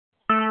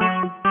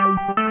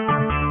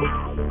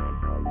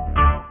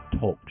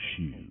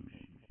Shoe.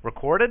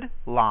 Recorded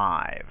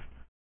live.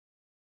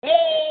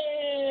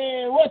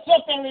 Hey, what's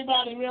up,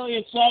 everybody? Really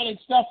exciting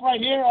stuff right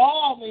here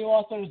on the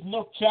Authors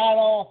Nook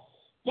channel,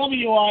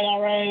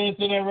 WIRN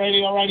Internet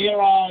Radio, right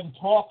here on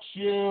Talk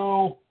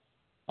Shoe.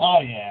 Oh,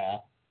 yeah.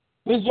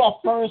 This is our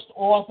first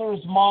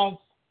Authors Month,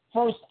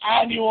 first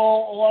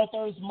annual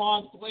Authors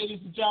Month,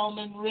 ladies and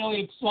gentlemen.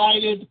 Really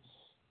excited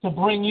to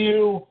bring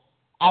you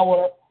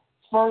our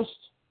first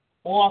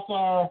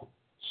author,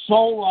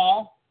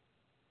 Sola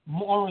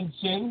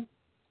Morrison.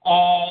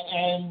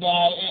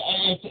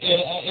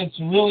 It's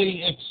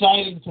really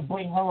exciting to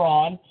bring her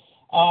on.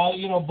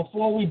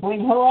 Before we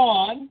bring her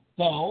on,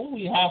 though,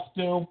 we have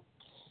to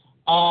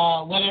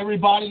let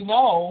everybody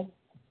know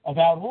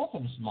about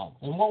Authors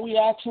Month and what we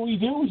actually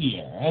do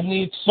here and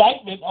the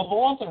excitement of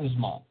Authors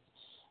Month.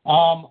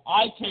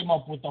 I came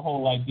up with the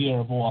whole idea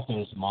of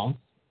Authors Month.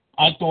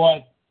 I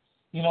thought,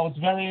 it's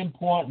very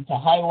important to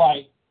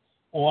highlight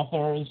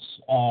authors.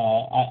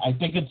 I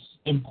think it's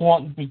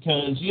important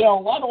because, a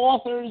lot of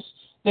authors,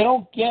 they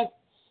don't get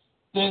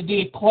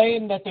the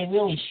acclaim that they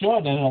really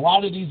should, and a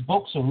lot of these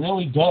books are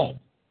really good,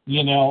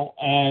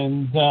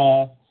 and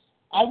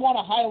I want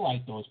to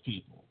highlight those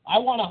people. I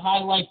want to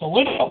highlight the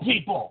little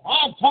people.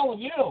 I'm telling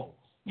you.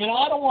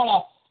 I don't want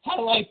to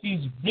highlight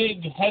these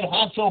big head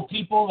honcho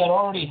people that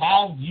already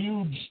have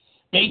huge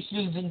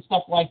bases and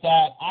stuff like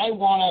that. I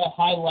want to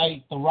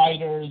highlight the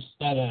writers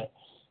that are,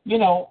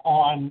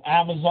 on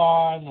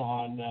Amazon,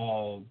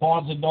 on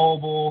Barnes &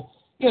 Noble,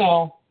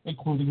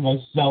 including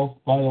myself,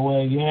 by the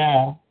way,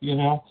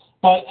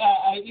 But,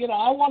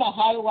 I want to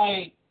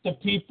highlight the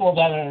people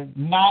that are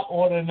not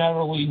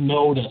ordinarily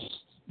noticed,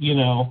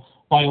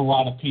 by a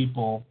lot of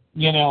people,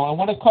 And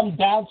when it comes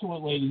down to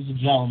it, ladies and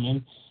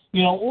gentlemen,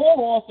 all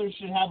authors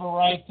should have a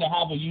right to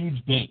have a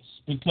huge base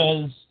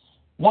because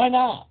why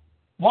not?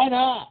 Why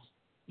not?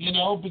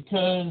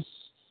 Because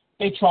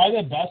they try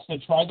their best, they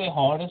try their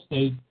hardest,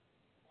 they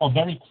are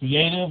very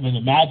creative and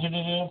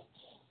imaginative,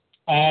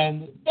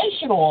 and they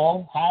should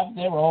all have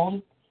their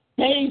own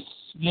base,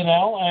 and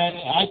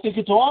I think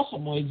it's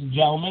awesome, ladies and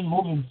gentlemen,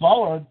 moving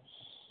forward,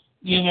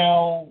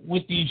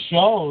 with these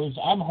shows.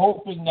 I'm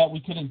hoping that we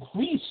can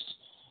increase,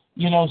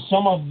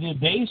 some of the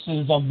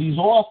bases of these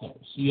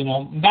authors,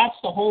 That's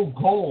the whole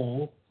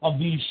goal of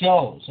these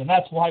shows, and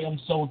that's why I'm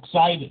so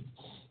excited,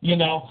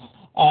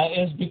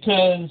 is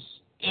because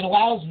it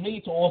allows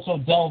me to also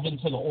delve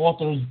into the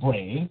author's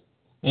brain.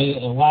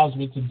 It allows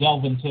me to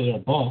delve into their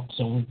books,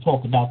 and we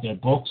talk about their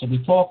books, and we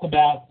talk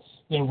about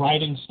their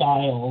writing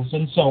styles,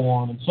 and so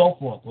on and so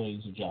forth,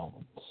 ladies and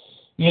gentlemen.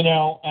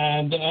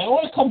 And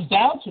when it comes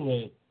down to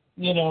it,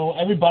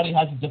 everybody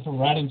has a different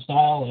writing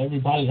style.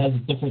 Everybody has a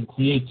different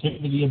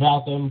creativity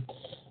about them.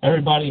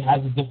 Everybody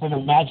has a different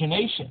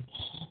imagination,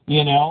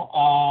 and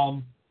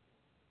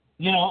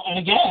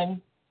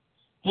again,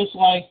 just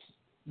like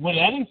with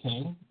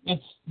anything,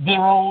 it's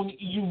their own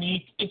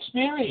unique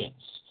experience.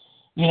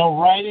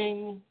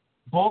 Writing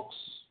books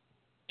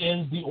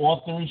is the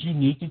author's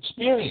unique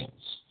experience,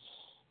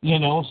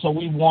 so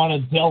we want to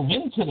delve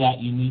into that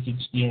unique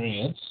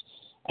experience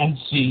and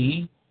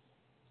see,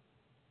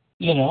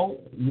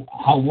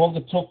 how long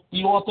it took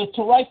the author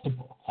to write the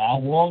book, how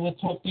long it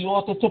took the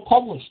author to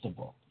publish the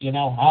book,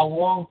 how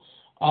long,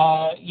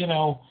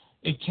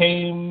 it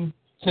came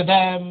to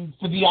them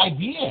for the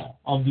idea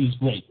of these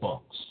great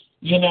books,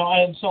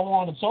 and so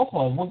on and so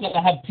forth. We're going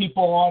to have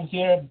people on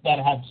here that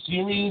have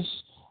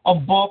series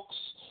of books.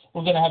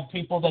 We're going to have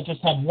people that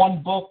just have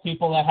one book,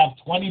 people that have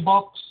 20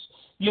 books.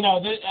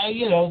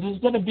 There's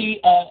going to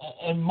be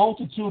a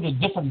multitude of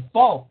different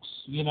folks,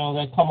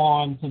 that come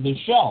on to the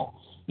show.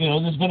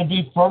 There's going to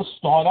be first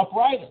startup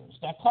writers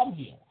that come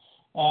here.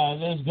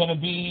 There's going to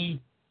be,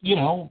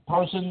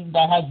 person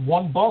that has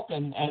one book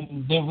and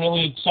they're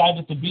really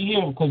excited to be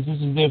here because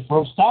this is their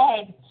first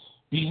time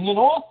being an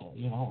author.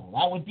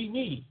 That would be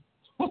me.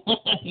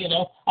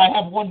 I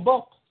have one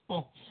book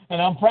and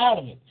I'm proud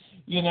of it.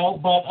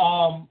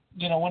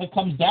 But when it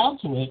comes down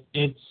to it,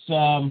 it's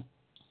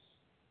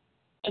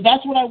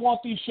that's what I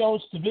want these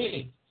shows to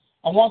be.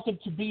 I want them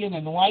to be an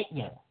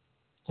enlightener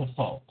to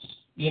folks.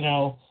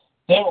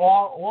 There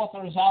are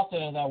authors out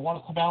there that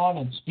want to come out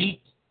and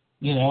speak,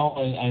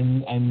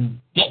 and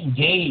get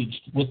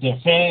engaged with their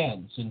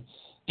fans and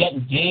get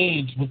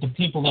engaged with the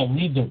people that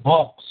read their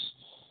books,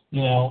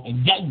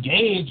 and get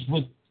engaged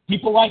with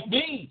people like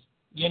me,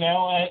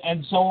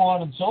 and so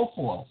on and so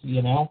forth,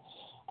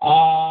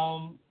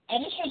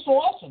 And it's just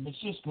awesome.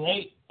 It's just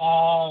great.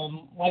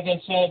 Like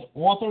I said,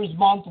 Authors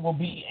Month will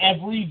be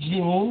every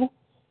June.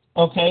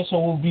 Okay, so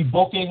we'll be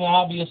booking,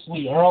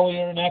 obviously,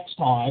 earlier next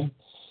time.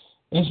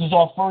 This is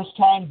our first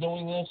time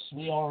doing this.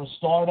 We are a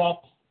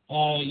startup,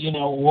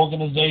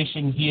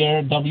 organization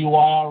here,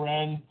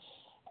 WIRN,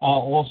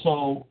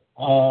 also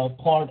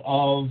part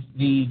of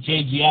the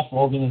JGF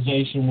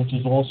organization, which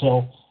is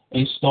also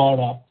a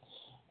startup.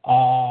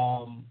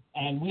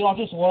 And we are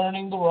just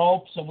learning the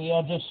ropes, and we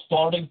are just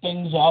starting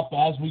things up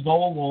as we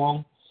go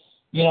along.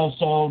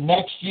 So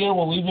next year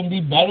will even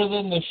be better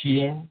than this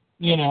year,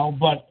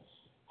 but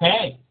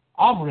hey,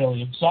 I'm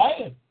really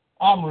excited.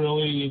 I'm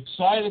really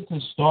excited to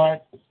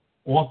start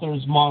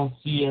Authors Month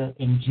here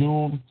in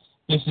June.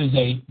 This is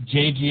a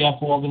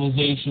JGF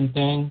organization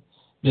thing.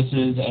 This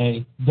is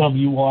a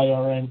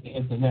WIRN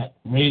Internet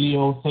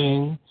radio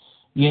thing.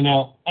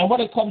 And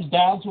when it comes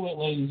down to it,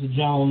 ladies and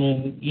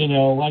gentlemen,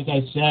 like I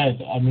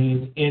said, I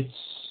mean,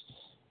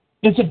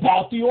 it's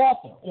about the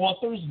author.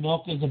 Author's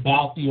Nook is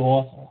about the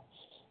author.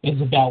 It's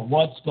about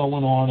what's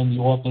going on in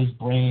the author's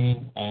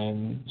brain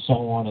and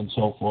so on and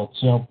so forth.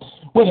 So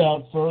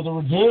without further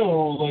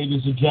ado,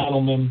 ladies and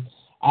gentlemen,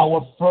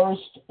 our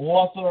first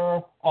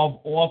author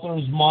of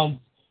Authors Month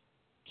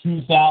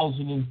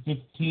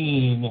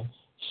 2015,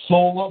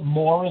 Sola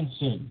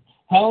Morrison.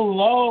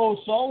 Hello,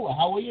 Sola.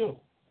 How are you?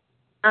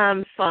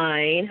 I'm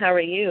fine. How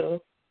are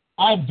you?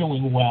 I'm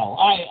doing well.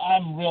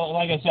 I'm really,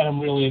 like I said, I'm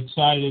really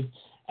excited,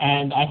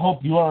 and I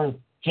hope you're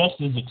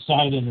just as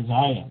excited as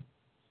I am.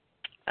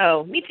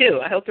 Oh, me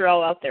too. I hope they're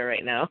all out there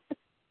right now.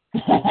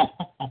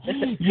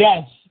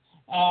 Yes.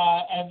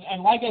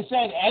 And like I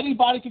said,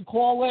 anybody can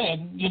call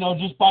in,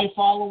 just by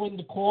following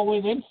the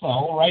call-in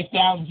info right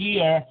down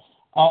here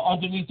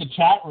underneath the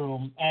chat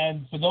room.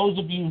 And for those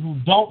of you who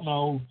don't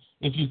know,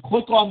 if you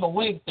click on the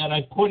link that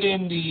I put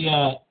in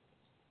the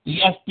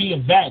FB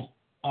event,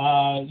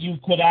 you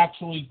could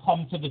actually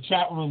come to the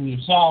chat room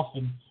yourself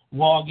and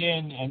log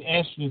in and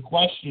ask your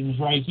questions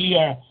right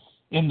here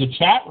in the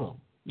chat room.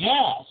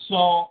 Yeah,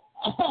 so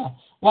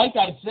like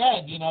I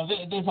said,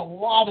 there's a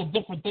lot of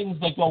different things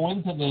that go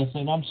into this,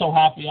 and I'm so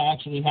happy I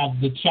actually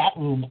have the chat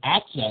room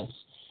access,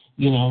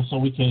 so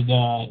we could,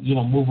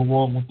 move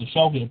along with the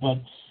show here.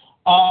 But,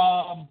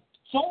 Sola,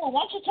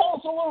 why don't you tell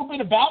us a little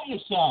bit about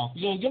yourself?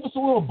 Give us a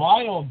little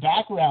bio and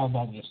background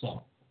on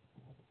yourself.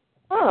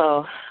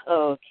 Oh,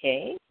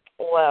 okay.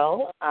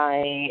 Well,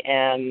 I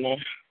am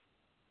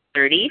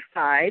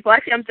 35. Well,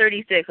 actually, I'm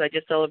 36. I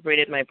just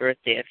celebrated my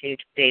birthday a few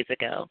days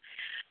ago.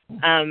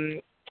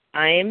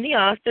 I am the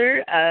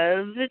author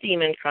of The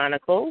Demon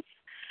Chronicles.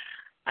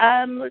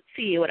 Let's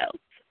see, what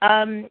else?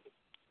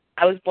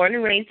 I was born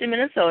and raised in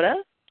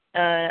Minnesota.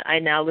 I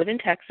now live in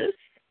Texas.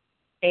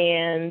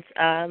 And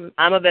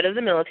I'm a vet of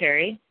the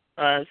military.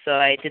 So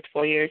I did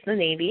 4 years in the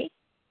Navy.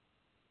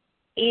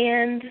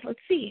 And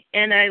let's see.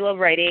 And I love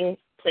writing,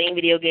 playing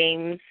video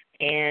games,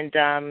 and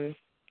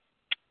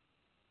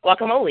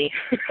guacamole.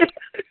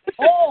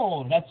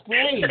 Oh, that's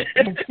great.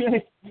 That's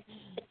great.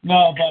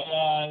 No, but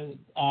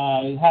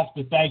I have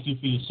to thank you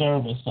for your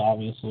service,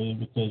 obviously,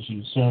 because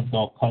you served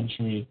our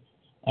country,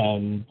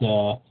 and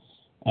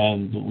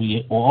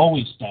we will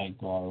always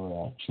thank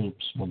our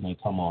troops when they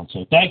come on.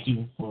 So thank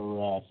you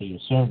for your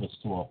service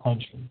to our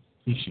country.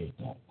 Appreciate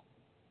that.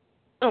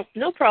 Oh,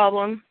 no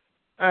problem.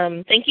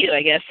 Thank you,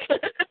 I guess.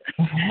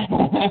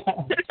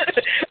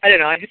 I don't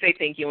know. I just say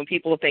thank you when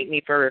people thank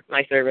me for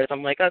my service.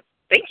 I'm like, oh,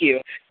 thank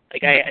you.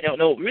 Like I don't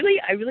know.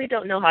 I really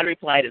don't know how to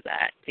reply to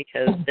that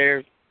because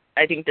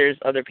I think there's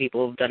other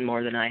people who've done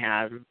more than I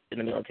have in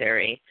the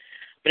military,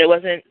 but it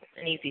wasn't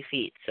an easy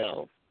feat,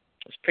 so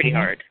it was pretty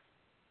hard.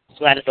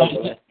 Glad it's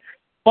over with.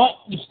 But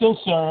you still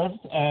served,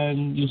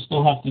 and you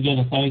still have to get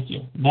a thank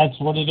you. That's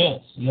what it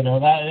is.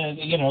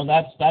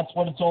 That's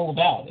what it's all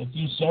about. If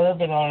you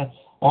serve in our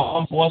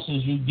armed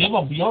forces, you give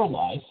up your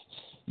life,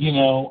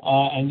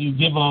 and you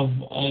give up,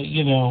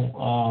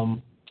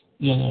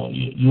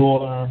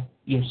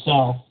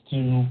 yourself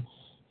to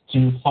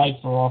fight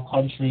for our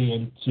country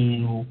and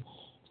to,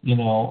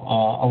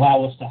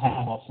 allow us to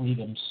have our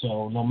freedom.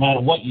 So no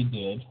matter what you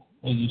did,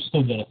 you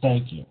still get a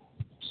thank you.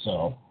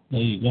 So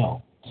there you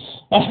go.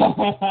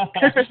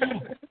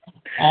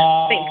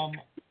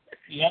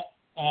 Yep.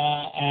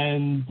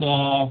 And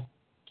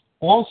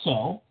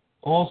also,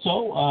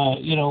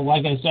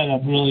 like I said,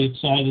 I'm really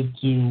excited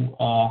to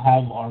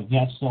have our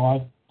guest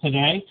on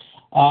today.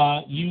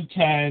 You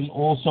can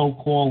also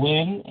call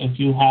in if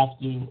you have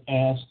to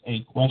ask a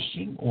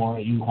question or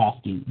you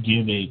have to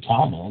give a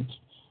comment.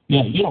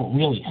 Yeah, you don't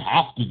really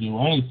have to do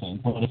anything,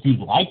 but if you'd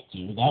like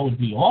to, that would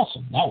be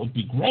awesome. That would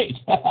be great.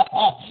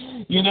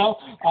 And you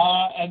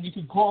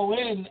can call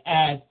in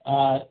at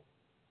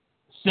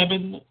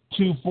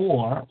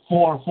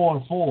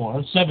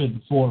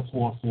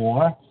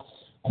 724-444-7444.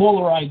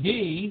 Caller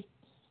ID,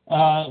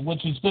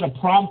 which is going to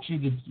prompt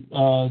you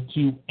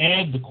to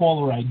add the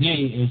caller ID,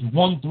 is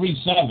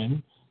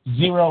 137087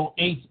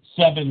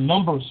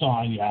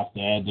 $. You have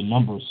to add the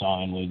number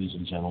sign, ladies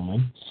and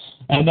gentlemen.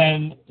 And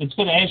then it's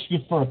going to ask you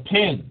for a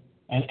PIN.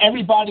 And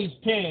everybody's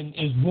PIN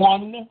is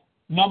one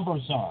number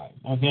sign.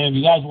 Okay, if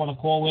you guys want to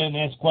call in,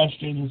 ask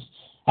questions,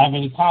 have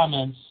any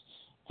comments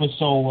for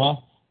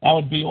Sola, that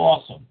would be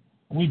awesome.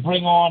 We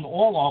bring on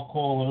all our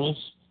callers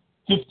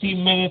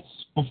 15 minutes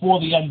before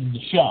the end of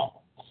the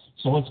show.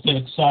 So let's get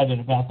excited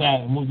about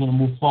that, and we're going to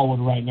move forward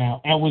right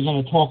now. And we're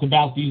going to talk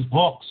about these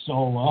books,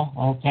 Sola,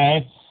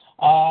 okay?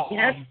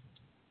 Yes.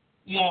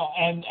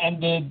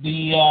 And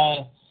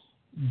the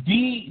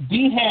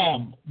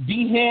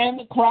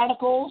Dehan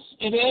Chronicles,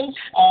 it is.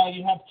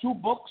 You have 2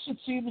 books, it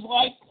seems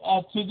like,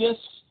 to this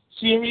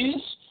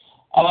series,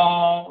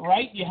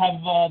 right? You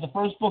have the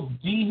first book,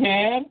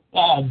 Dehan,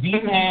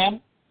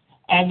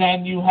 And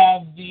then you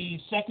have the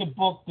second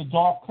book, The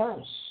Dark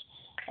Curse.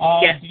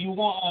 Yes. Do you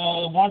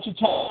want? Why don't you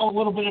tell a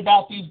little bit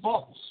about these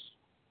books?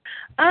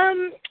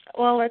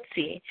 Well, let's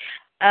see.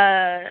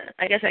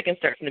 I guess I can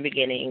start from the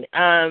beginning.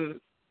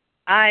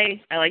 I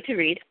like to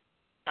read.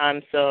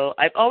 So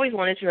I've always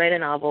wanted to write a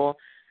novel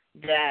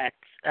that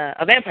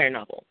a vampire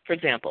novel, for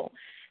example.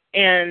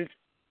 And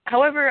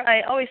however,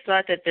 I always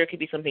thought that there could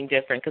be something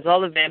different because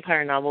all the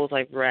vampire novels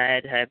I've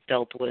read have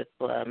dealt with,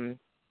 obviously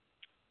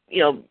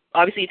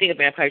you think of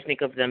vampires,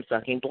 think of them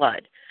sucking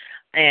blood.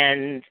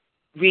 And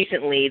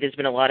recently there's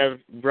been a lot of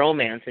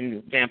romance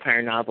in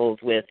vampire novels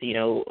with,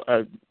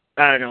 a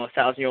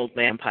 1,000-year-old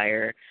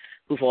vampire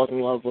who falls in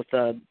love with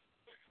a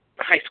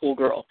high school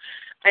girl.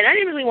 And I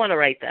didn't really want to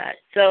write that.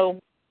 So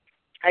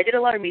I did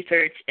a lot of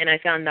research, and I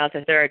found out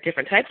that there are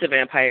different types of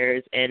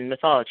vampires in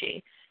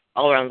mythology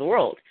all around the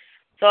world.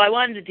 So I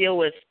wanted to deal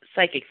with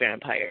psychic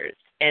vampires.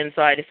 And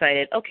so I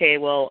decided, okay,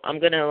 well, I'm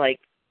going to,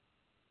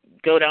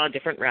 go down a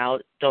different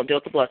route. Don't deal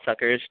with the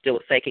bloodsuckers, deal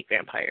with psychic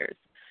vampires.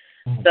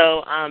 Mm-hmm.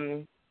 So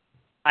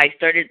I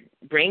started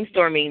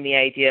brainstorming the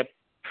idea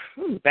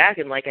back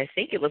in, I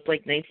think it was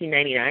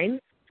 1999.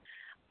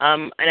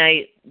 And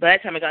by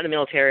that time I got in the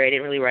military, I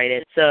didn't really write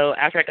it. So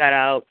after I got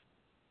out,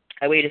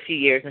 I waited a few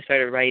years and I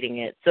started writing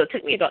it. So it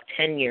took me about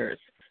 10 years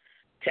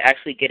to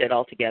actually get it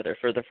all together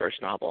for the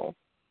first novel.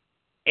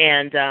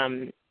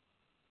 And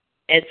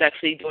it's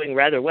actually doing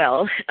rather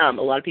well. A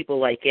lot of people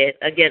like it.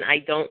 Again, I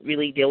don't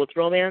really deal with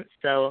romance,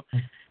 so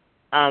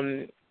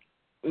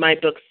my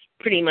books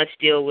pretty much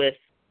deal with,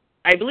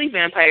 I believe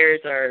vampires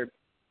they're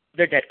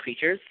dead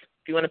creatures,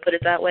 if you want to put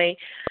it that way.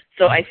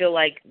 So I feel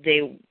like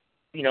they,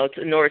 in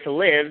order to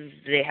live,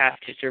 they have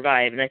to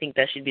survive, and I think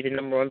that should be the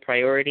number one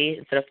priority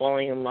instead of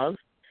falling in love.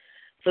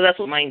 So that's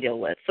what mine deal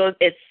with. So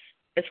it's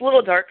a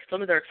little dark. It's on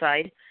the dark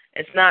side.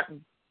 It's not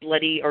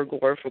bloody or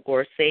gore for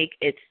gore's sake.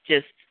 It's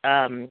just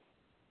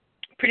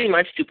pretty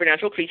much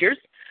supernatural creatures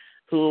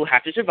who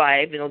have to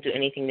survive, and they'll do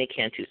anything they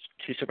can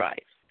to survive.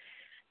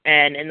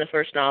 And in the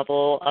first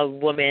novel, a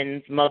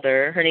woman's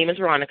mother, her name is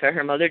Veronica,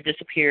 her mother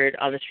disappeared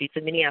on the streets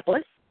of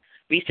Minneapolis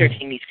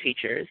researching these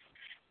creatures.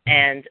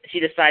 And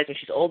she decides when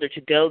she's older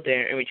to go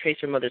there and retrace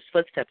her mother's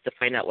footsteps to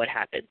find out what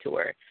happened to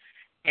her.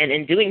 And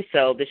in doing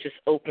so, this just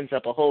opens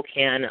up a whole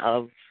can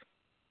of,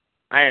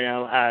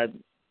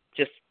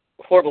 just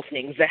horrible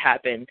things that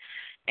happen.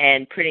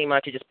 And pretty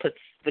much it just puts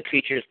the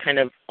creatures kind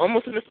of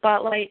almost in the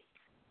spotlight.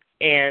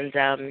 And,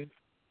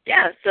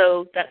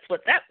 so that's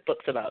what that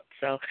book's about.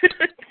 So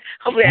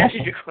hopefully that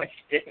answers your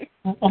question.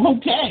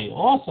 Okay,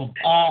 awesome.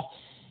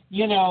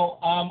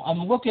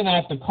 I'm looking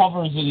at the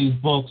covers of these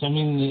books. I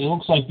mean, it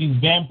looks like these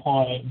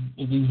vampires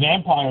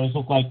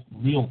look like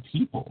real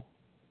people,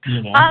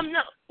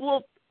 No,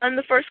 well, on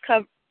the first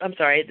cover,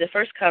 the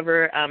first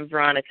cover,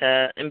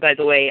 Veronica, and by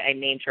the way, I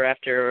named her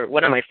after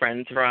one of my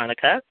friends,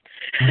 Veronica.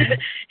 Mm-hmm.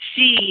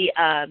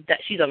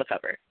 She's on the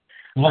cover.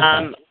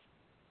 Okay.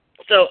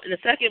 So in the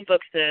second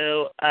book,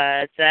 though,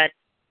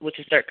 which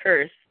is Dark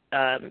Curse,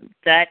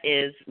 that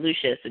is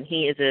Lucius, and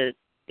he is a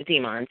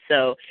demon.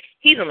 So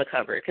he's on the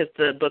cover because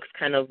the book's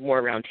kind of more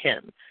around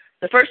him.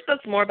 The first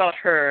book's more about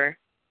her.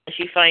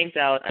 She finds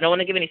out, I don't want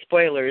to give any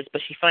spoilers,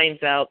 but she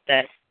finds out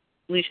that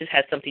Lucius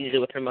has something to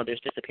do with her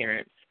mother's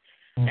disappearance.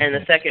 Mm-hmm. And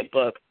the second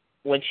book,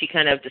 when she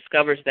kind of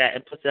discovers that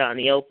and puts it out in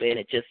the open,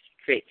 it just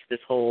creates this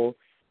whole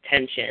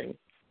tension.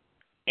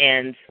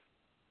 And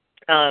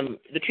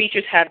the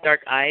creatures have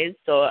dark eyes,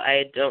 so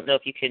I don't know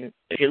if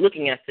you're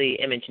looking at the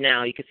image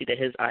now, you can see that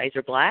his eyes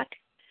are black.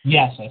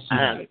 Yes, I see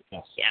that.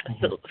 Yes. Yeah.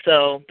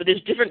 Mm-hmm. But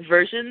there's different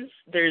versions.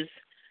 There's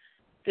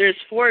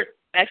 4.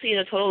 Actually, in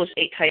a total, there's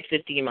 8 types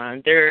of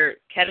demon. They're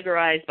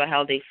categorized by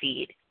how they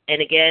feed.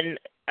 And again,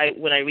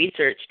 when I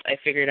researched, I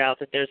figured out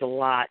that there's a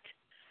lot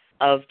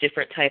of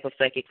different type of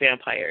psychic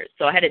vampires.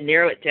 So I had to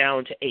narrow it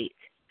down to 8.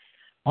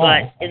 Oh,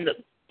 but there's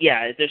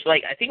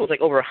I think it was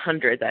over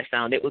 100 that I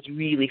found. It was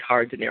really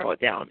hard to narrow it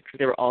down because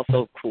they were all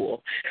so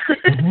cool.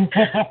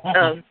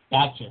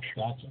 Gotcha.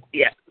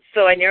 Yeah.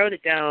 So I narrowed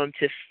it down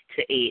to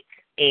 8,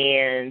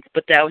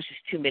 but that was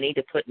just too many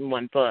to put in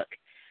one book.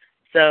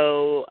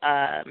 So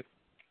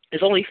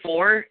there's only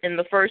 4 in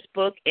the first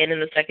book and in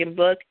the second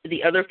book.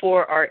 The other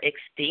 4 are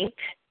extinct,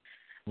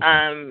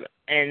 and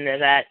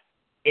that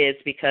is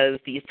because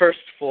the first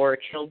 4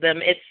 killed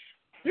them. It's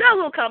not a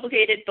little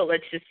complicated, but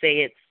let's just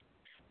say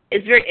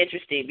it's very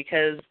interesting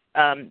because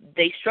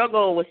they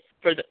struggle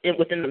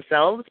within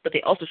themselves, but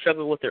they also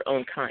struggle with their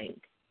own kind.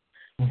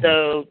 Mm-hmm.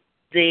 So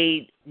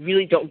they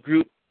really don't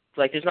group.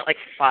 There's not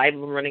 5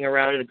 of them running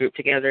around in a group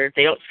together.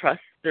 They don't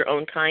trust their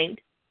own kind,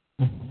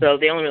 so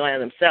they only rely on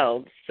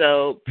themselves.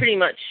 So pretty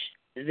much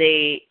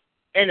they're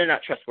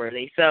not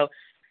trustworthy. So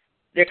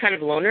they're kind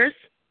of loners,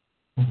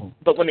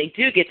 but when they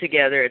do get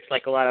together, it's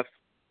a lot of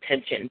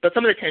tension. But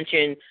some of the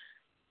tension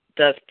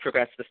does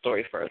progress the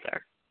story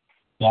further.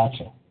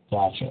 Gotcha.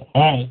 All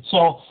right.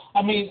 So,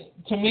 I mean,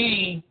 to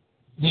me,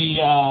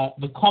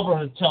 the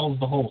cover tells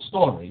the whole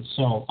story.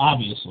 So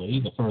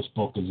obviously, the first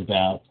book is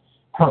about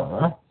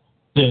her.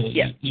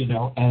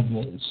 And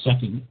the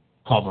second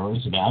cover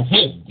is about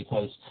him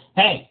because,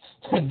 hey,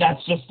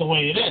 that's just the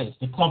way it is.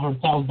 The cover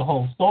tells the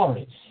whole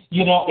story.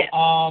 You know,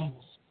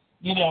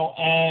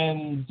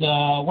 and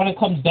when it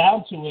comes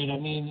down to it, I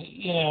mean,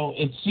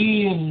 it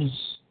seems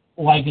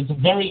like it's a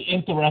very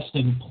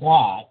interesting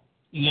plot,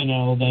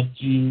 that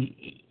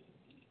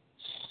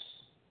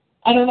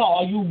I don't know,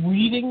 are you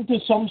reading to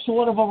some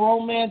sort of a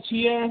romance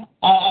here?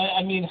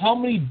 I mean, how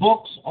many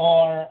books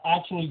are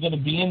actually going to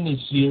be in this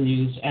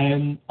series,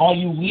 and are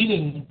you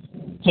leading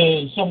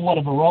to somewhat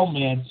of a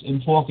romance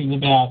in talking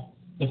about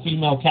the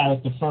female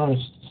character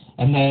first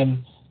and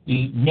then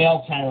the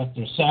male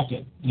character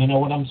second? You know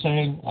what I'm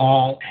saying?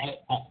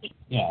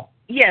 Yeah.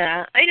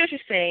 Yeah, I know what you're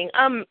saying.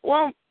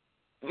 Well,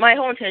 my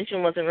whole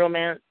intention wasn't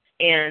romance,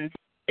 and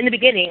in the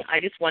beginning, I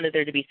just wanted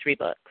there to be 3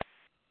 books.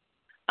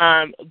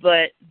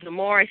 But the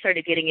more I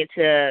started getting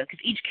into, because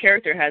each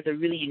character has a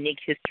really unique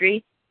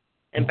history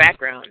and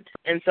background,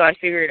 and so I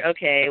figured,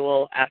 okay,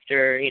 well,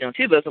 after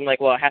 2 books, I'm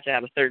like, well, I have to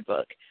have a 3rd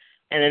book,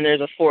 and then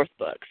there's a 4th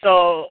book.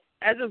 So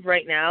as of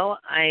right now,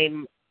 I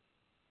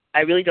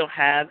really don't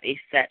have a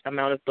set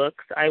amount of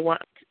books I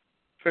want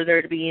for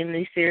there to be in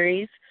these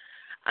series.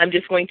 I'm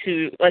just going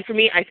to, like, for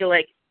me, I feel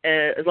like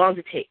as long as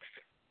it takes.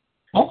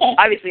 Okay.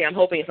 Obviously, I'm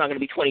hoping it's not going to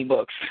be 20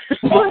 books,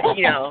 but as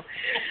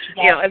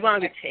long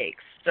as it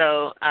takes.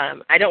 So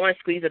I don't want to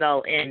squeeze it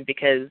all in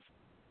because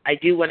I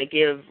do want to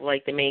give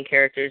like the main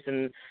characters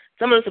and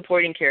some of the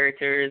supporting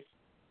characters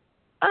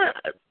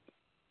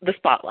the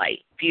spotlight,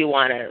 if you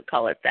want to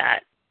call it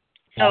that.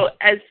 So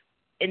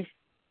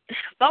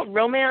about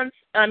romance,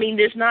 I mean,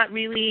 there's not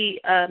really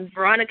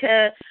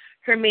Veronica.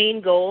 Her main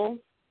goal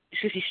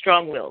is she's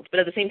strong-willed, but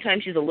at the same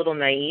time, she's a little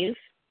naive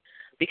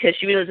because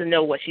she really doesn't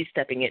know what she's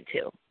stepping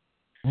into.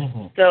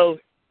 Mm-hmm. So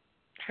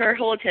her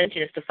whole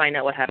attention is to find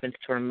out what happens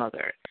to her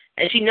mother.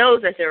 And she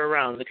knows that they're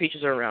around, the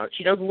creatures are around.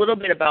 She knows a little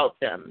bit about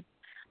them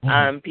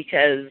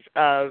because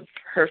of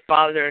her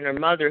father and her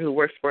mother who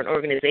works for an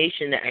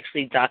organization that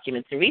actually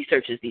documents and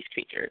researches these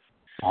creatures.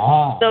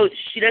 Ah. So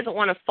she doesn't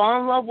want to fall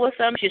in love with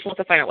them. She just wants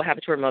to find out what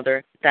happened to her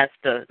mother. That's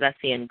the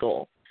end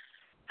goal.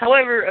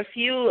 However, a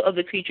few of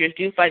the creatures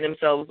do find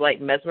themselves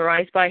like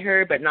mesmerized by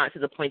her, but not to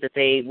the point that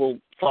they will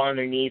fall on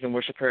their knees and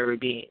worship her every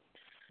being.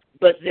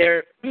 But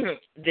their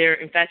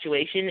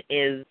infatuation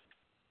is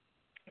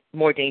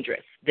more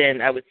dangerous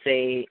than, I would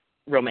say,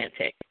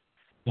 romantic.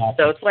 Gotcha.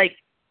 So it's like,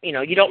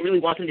 you don't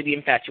really want them to be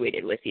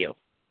infatuated with you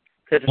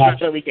because it's not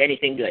going to lead to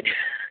anything good.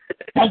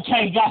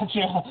 Okay,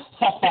 gotcha.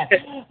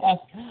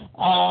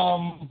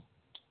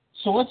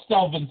 So let's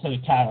delve into the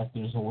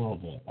characters a little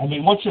bit. I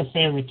mean, what's your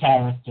favorite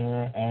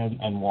character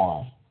and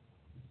why?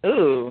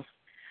 There's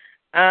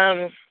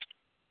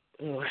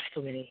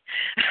so many.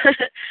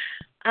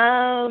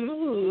 I'm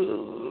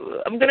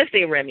going to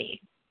say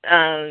Remy.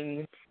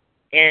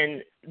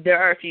 And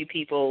there are a few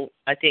people,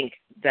 I think,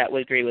 that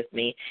would agree with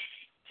me.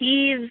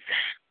 He's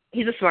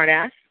a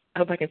smart-ass. I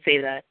hope I can say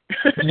that.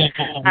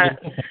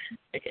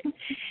 Okay.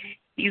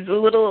 He's a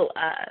little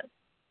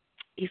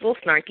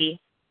snarky.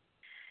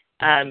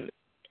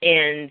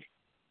 And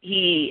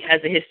he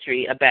has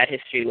a bad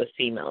history with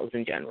females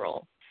in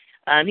general.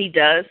 He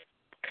does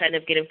kind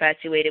of get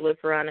infatuated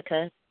with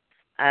Veronica.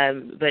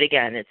 But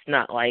again, it's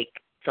not like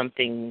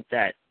something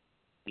that,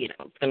 is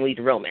going to lead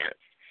to romance.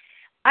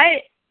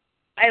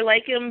 I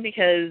like him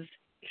because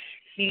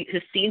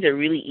his scenes are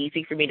really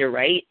easy for me to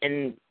write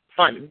and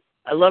fun.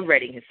 I love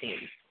writing his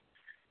scenes.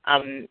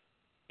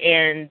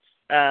 And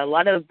a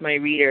lot of my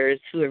readers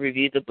who have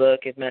reviewed the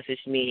book have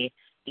messaged me,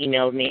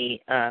 emailed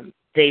me.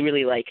 They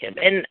really like him.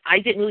 And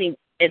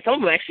and some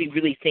of them actually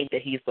really think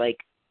that he's like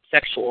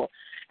sexual.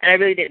 And I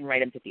really didn't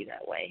write him to be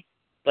that way.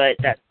 But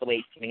that's the way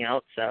he's coming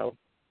out. So,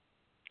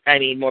 I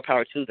mean, more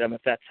power to them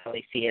if that's how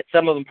they see it.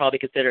 Some of them probably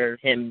consider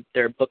him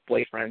their book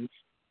boyfriends.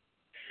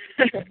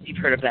 You've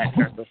heard of that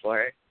term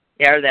before.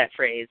 Yeah, or that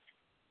phrase.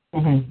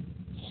 Mm-hmm.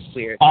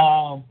 Weird.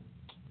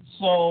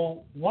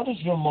 So what is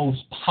your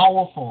most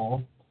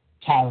powerful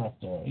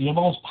character? Your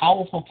most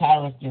powerful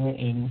character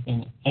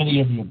in any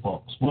of your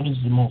books? What is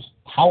the most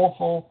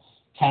powerful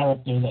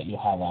character that you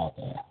have out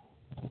there?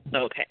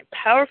 Okay.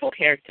 Powerful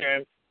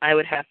character, I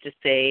would have to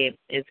say,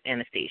 is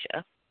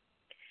Anastasia.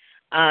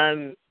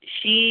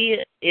 She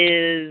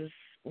is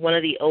one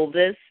of the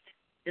oldest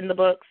in the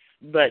books,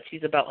 but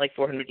she's about like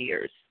 400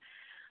 years.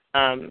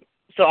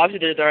 So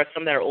obviously there are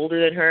some that are older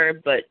than her,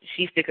 but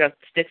she sticks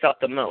out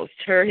the most.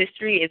 Her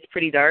history is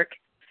pretty dark.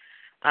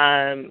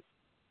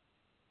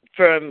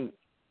 From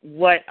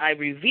what I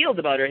revealed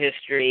about her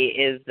history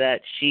is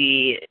that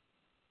she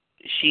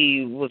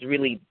was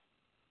really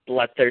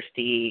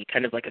bloodthirsty,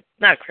 kind of like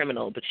not a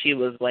criminal, but she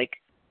would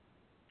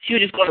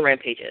just go on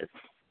rampages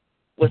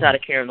without a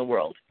care in the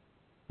world.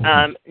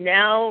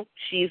 Now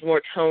she's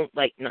more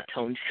not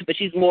toned, but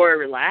she's more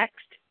relaxed.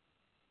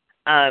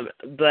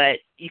 But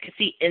you can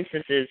see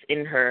instances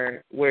in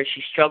her where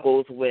she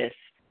struggles with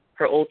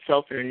her old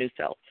self and her new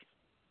self.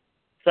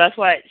 So that's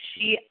why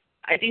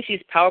I think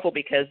she's powerful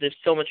because there's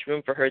so much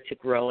room for her to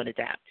grow and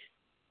adapt.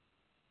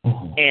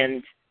 Mm-hmm.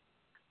 And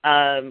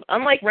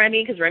unlike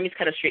Remy, because Remy's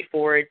kind of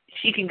straightforward,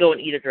 she can go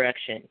in either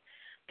direction.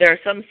 there are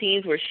some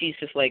scenes where she's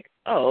just like,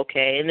 oh,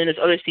 okay, and then there's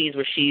other scenes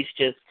where she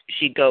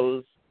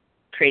goes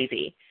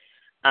crazy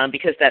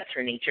because that's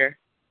her nature.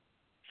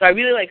 So I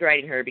really like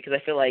writing her because I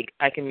feel like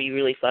I can be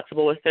really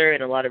flexible with her,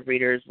 and a lot of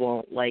readers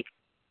won't like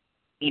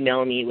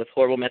email me with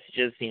horrible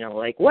messages,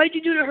 like, what did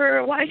you do to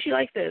her? Why is she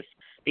like this?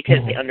 Because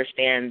they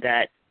understand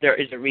that there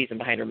is a reason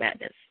behind her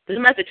madness. There's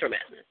a method to her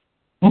madness.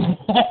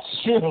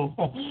 That's true.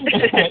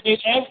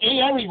 in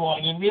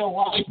everyone, in real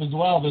life as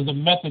well, there's a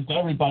method to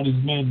everybody's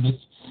madness.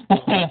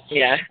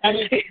 Yeah.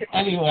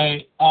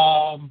 Anyway,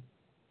 so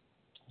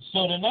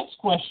the next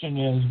question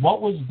is,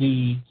 what was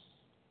the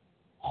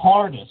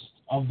hardest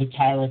of the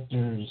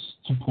characters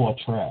to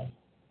portray?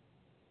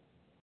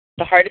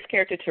 The hardest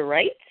character to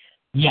write?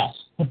 Yes,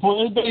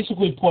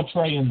 basically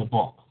portray in the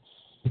book,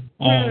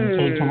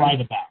 to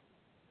write about.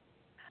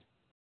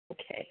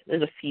 Okay,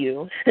 there's a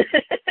few.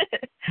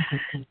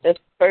 The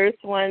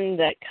first one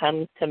that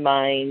comes to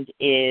mind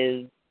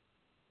is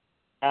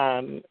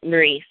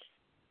Maurice.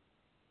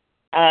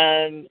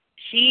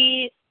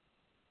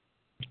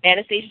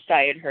 Anastasia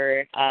hired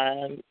her,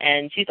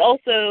 and she's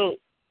also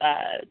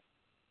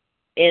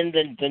in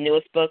the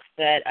newest books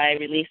that I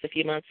released a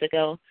few months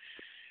ago.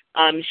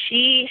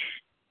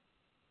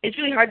 It's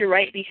really hard to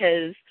write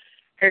because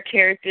her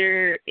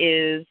character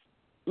is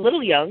a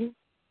little young,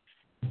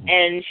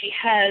 and she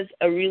has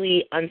a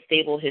really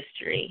unstable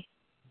history.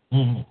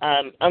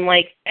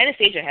 Unlike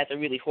Anastasia has a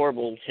really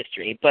horrible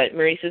history, but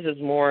Maurice's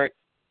is more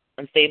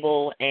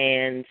unstable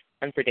and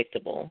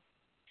unpredictable.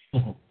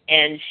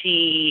 And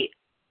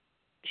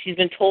she's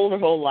been told her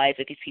whole life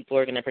that these people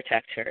are going to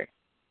protect her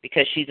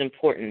because she's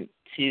important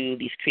to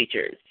these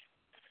creatures.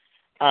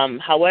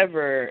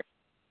 However,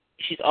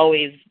 she's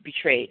always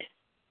betrayed.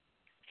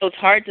 So it's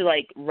hard to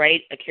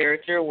write a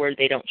character where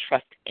they don't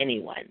trust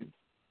anyone.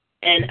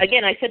 And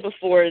again, I said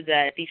before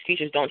that these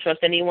creatures don't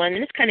trust anyone,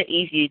 and it's kind of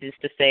easy just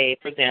to say,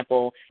 for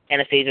example,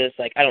 Anastasia is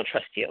like, I don't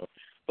trust you.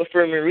 But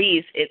for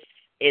Maurice,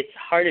 it's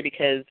harder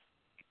because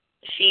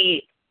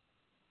she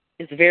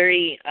is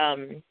very, I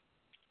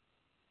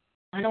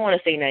don't want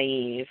to say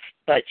naive,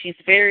 but she's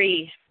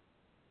very,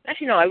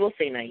 actually no, I will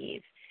say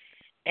naive.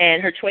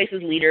 And her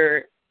choices lead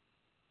her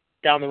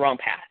down the wrong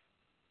path.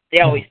 They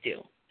always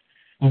do.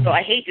 So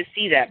I hate to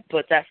see that,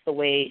 but that's the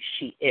way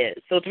she is.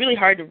 So it's really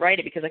hard to write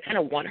it because I kind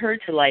of want her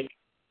to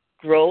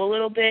grow a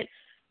little bit,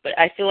 but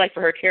I feel like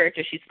for her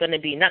character, she's going to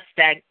be not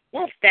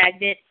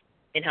stagnant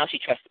in how she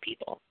trusts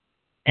people.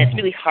 And it's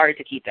really hard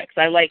to keep that because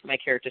I like my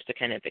characters to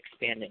kind of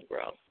expand and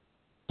grow.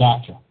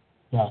 Gotcha.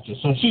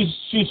 So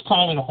she's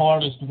kind of the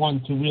hardest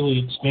one to really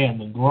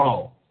expand and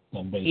grow,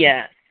 then basically.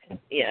 Yes.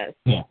 Yeah.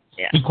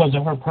 Because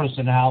of her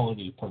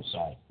personality per se.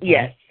 Right?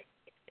 Yes.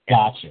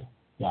 Gotcha.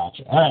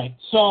 All right.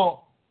 So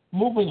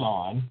moving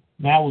on,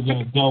 now we're going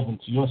to delve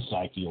into your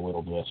psyche a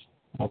little bit,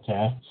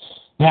 okay?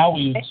 Now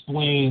we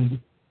explained,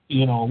 a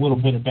little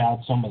bit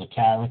about some of the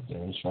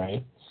characters,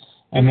 right?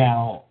 And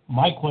now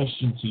my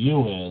question to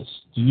you is,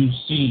 do you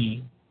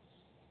see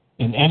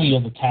in any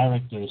of the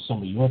characters some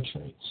of your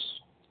traits?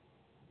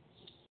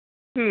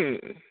 A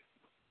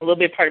little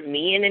bit part of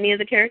me in any of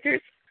the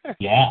characters? Huh.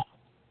 Yeah.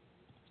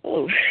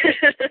 Oh.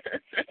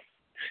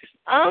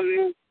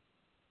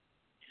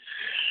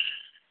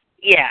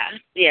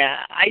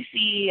 Yeah. I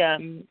see a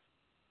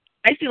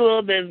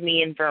little bit of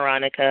me in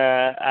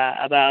Veronica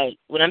about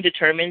when I'm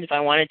determined if I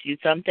want to do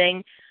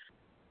something,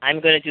 I'm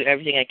going to do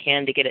everything I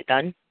can to get it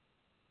done.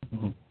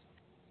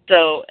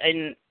 So,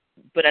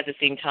 but at the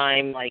same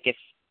time, if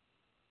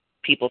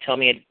people tell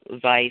me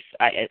advice,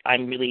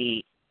 I'm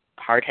really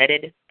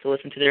hard-headed to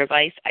listen to their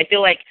advice. I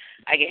feel like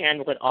I can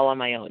handle it all on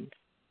my own.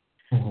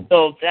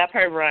 So that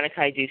part of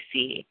Veronica I do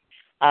see.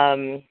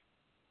 I'm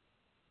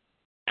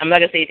not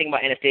going to say anything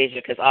about Anastasia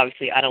because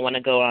obviously I don't want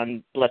to go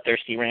on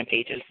bloodthirsty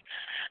rampages.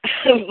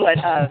 But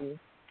I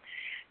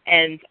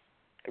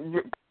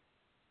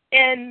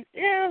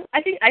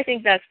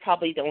think that's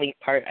probably the only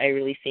part I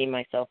really see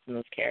myself in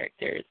those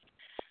characters.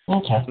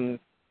 Okay.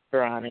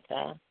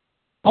 Veronica.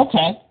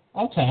 Okay.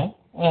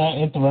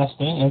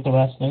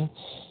 Interesting.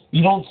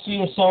 You don't see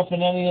yourself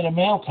in any of the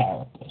male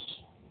characters?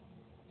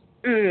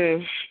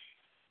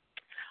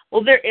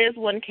 Well, there is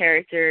one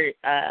character.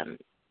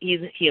 He's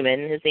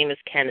human. His name is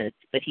Kenneth,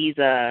 but he's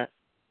an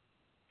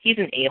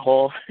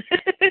a-hole.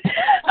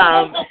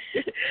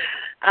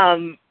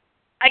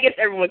 I guess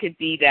everyone could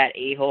be that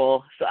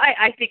a-hole. So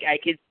I think I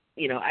could,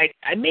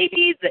 I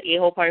maybe the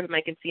a-hole part of him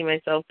I can see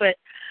myself, but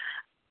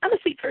I'm a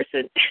sweet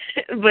person.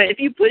 But if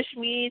you push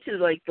me to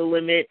the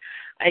limit,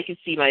 I could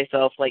see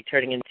myself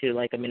turning into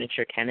a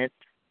miniature Kenneth.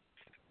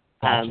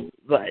 Gotcha.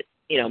 But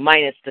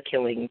minus the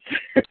killings.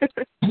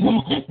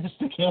 Minus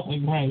the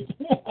killing, right?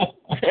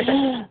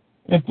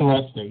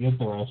 Interesting.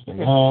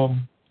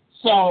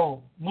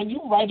 So when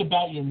you write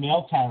about your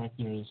male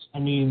characters,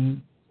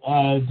 do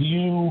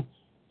you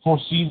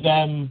foresee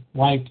them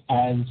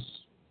as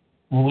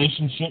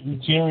relationship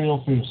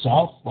material for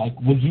yourself?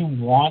 Would you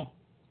want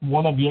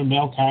one of your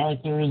male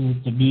characters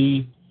to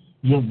be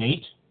your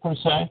mate per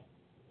se?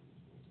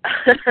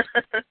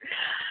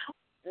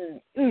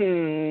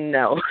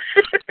 No.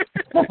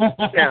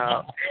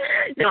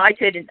 No, I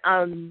didn't.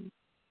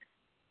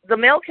 The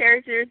male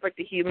characters, like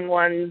the human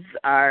ones,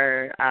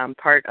 are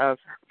part of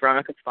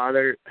Veronica's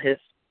father,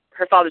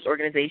 her father's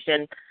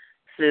organization,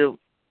 so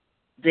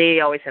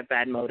they always have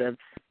bad motives.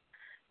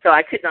 So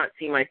I could not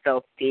see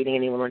myself dating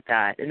anyone like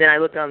that. And then I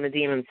looked on the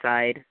demon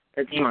side,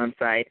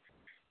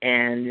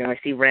 and I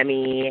see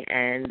Remy,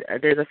 and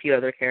there's a few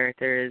other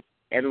characters.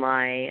 And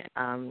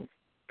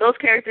those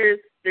characters,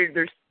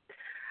 there's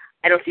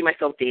I don't see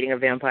myself dating a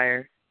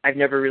vampire. I've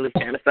never really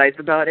fantasized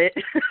about it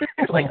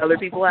like other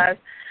people have.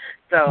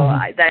 So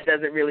that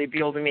doesn't really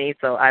appeal to me,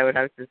 so I would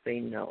have to say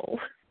no.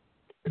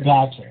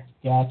 Gotcha.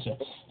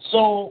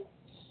 So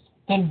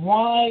then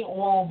why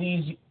all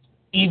these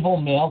evil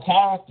male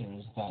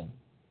characters then?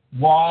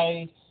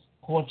 Why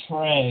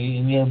portray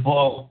in your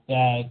book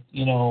that,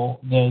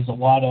 there's a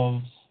lot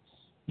of,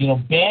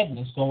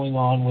 badness going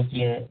on with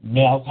your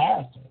male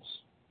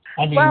characters?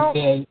 I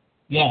mean,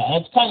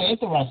 it's kind of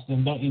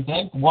interesting, don't you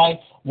think? Why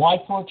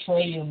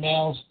portray your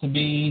males to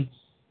be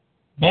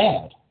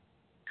bad?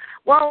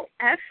 Well,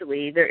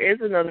 actually, there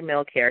is another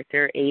male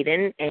character,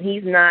 Aiden, and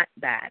he's not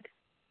bad.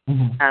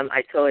 Mm-hmm.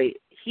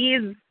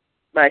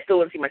 But I still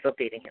wouldn't see myself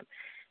dating him.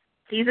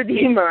 He's a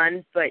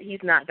demon, but he's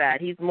not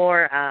bad. He's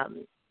more,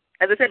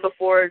 as I said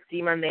before,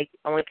 demon, they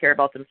only care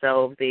about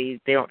themselves. They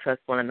don't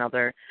trust one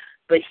another.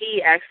 But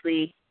he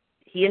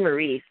and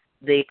Maurice,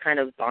 they kind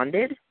of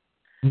bonded.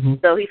 Mm-hmm.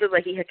 So he feels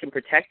like he can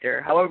protect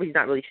her. However, he's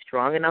not really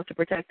strong enough to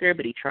protect her,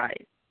 but he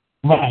tries.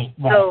 Right.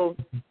 So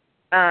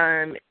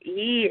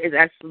he is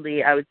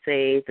actually, I would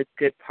say, the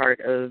good part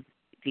of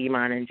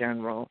demon in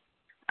general.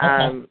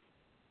 Okay.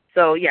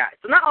 So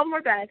not all of them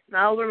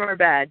are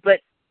bad.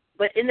 But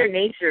in their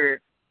nature,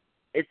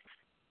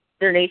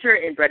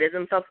 inbred in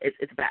themselves,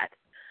 it's bad.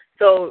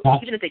 So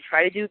even if they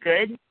try to do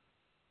good,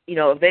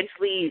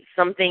 eventually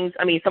some things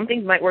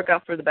might work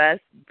out for the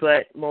best,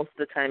 but most of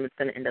the time it's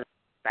going to end up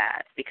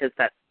bad because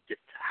that's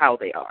just how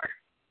they are.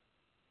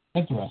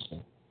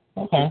 Interesting.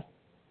 Okay.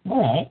 All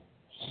right.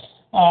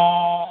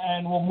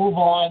 And we'll move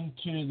on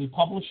to the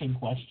publishing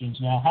questions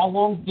now. How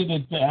long did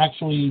it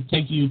actually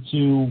take you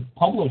to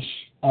publish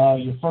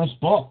your first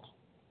book?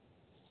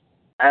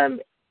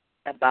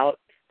 About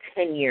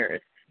 10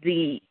 years.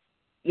 10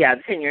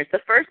 years. The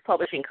first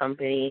publishing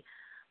company,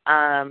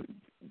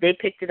 they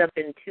picked it up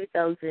in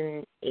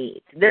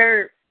 2008.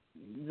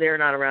 They're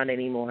not around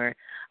anymore.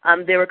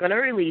 They were going to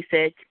release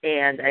it,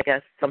 and I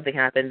guess something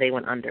happened. They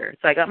went under.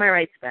 So I got my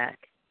rights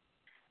back.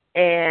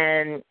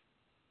 And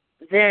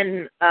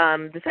then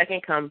the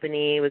second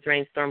company was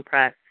Rainstorm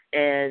Press,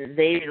 and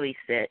they released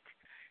it.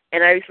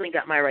 And I recently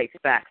got my rights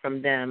back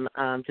from them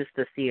just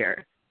this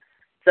year.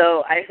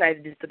 So I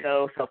decided just to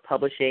go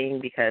self-publishing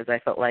because I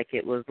felt like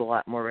it was a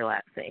lot more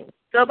relaxing.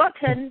 So about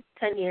 10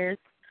 years.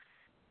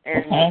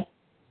 And okay.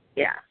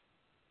 Yeah.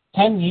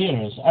 10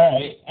 years, all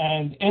right.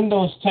 And in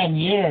those 10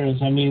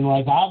 years, I mean,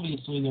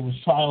 obviously there was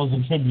trials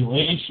and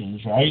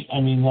tribulations, right? I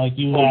mean,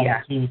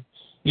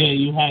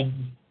 you had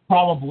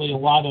probably a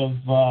lot of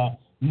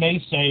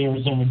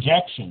naysayers and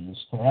rejections,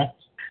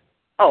 correct?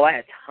 Oh, I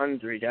had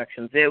tons of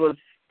rejections. It was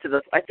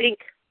I think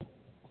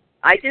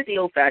I did the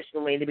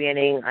old-fashioned way in the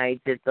beginning. I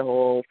did the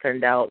whole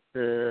send out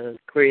the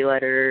query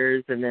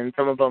letters, and then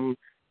some of them,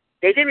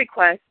 they did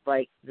request,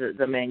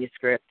 the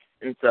manuscript.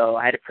 And so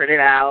I had to print it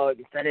out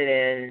and send it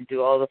in and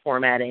do all the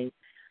formatting.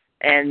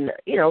 And,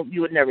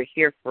 you would never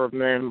hear from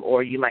them,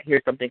 or you might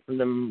hear something from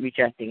them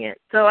rejecting it.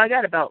 So I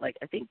got about,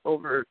 I think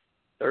over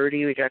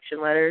 30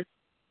 rejection letters.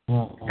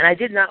 Mm-hmm. And I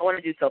did not want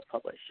to do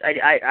self-publish.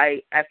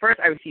 I at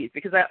first I refused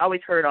because I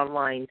always heard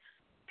online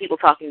people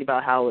talking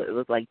about how it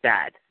was,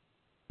 bad.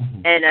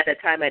 Mm-hmm. And at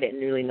that time I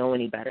didn't really know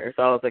any better.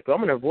 So I was like, well,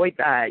 I'm going to avoid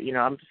that.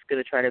 I'm just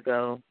going to try to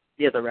go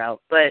the other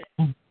route. But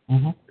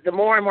the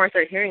more and more I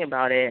started hearing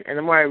about it, and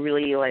the more I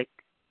really, I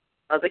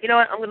was like, you know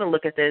what, I'm going to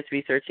look at this,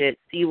 research it,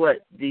 see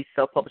what these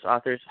self-published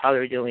authors, how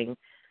they're doing.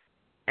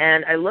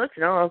 And I looked,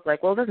 and I was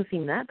like, well, it doesn't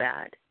seem that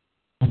bad.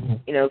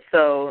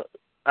 So,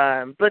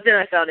 but then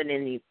I found an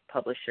indie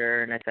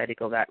publisher, and I decided to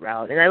go that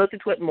route. And I looked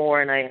into it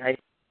more, and I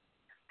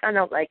found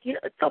out,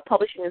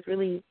 self-publishing is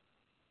really,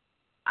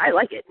 I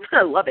like it.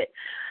 I love it.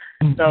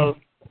 So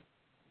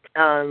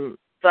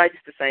I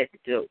just decided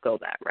to go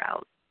that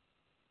route.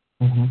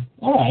 Mm-hmm.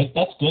 All right,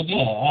 that's good.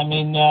 Yeah, I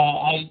mean,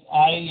 I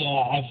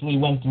actually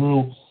went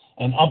through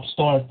an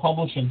upstart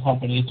publishing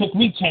company. It took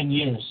me 10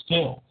 years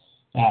too,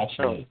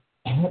 actually.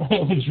 Oh.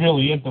 It was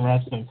really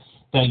interesting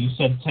that you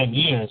said 10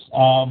 years.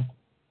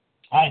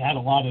 I had a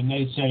lot of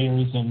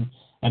naysayers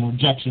and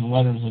rejection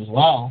letters as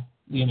well,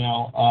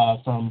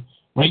 from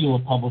regular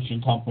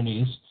publishing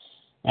companies.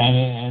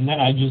 And then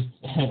I just,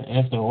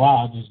 after a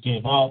while, I just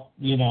gave up,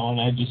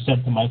 and I just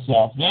said to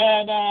myself,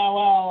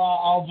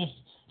 I'll just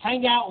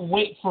hang out and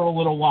wait for a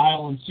little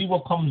while and see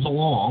what comes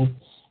along.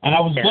 And I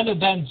was going to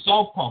then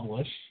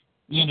self-publish,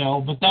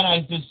 but then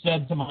I just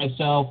said to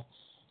myself,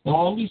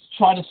 let me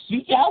try to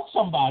seek out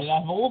somebody.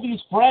 I have all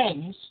these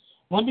friends.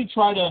 Let me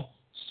try to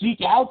seek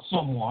out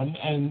someone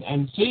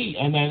and see.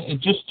 And then it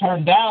just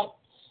turned out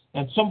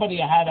that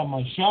somebody I had on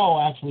my show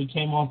actually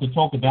came on to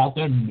talk about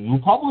their new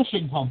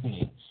publishing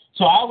company.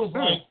 So I was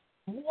like,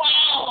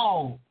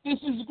 wow, this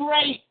is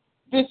great.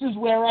 This is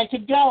where I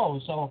could go.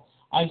 So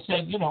I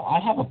said, I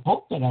have a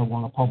book that I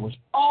want to publish.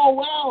 Oh,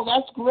 well,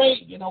 that's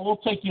great. We'll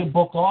take your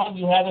book on.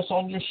 You had us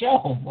on your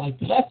show. Like,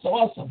 that's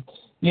awesome.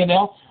 And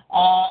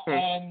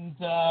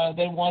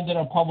they wanted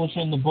to publish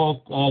in the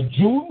book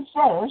June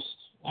 1st,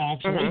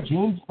 actually,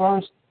 June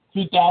 1st,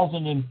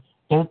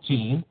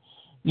 2013.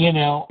 So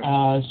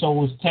it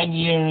was 10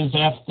 years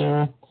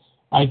after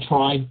I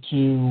tried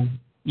to,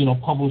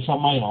 publish on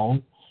my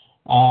own.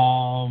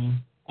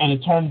 And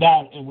it turned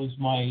out it was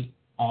my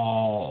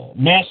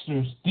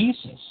master's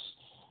thesis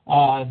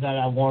that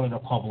I wanted to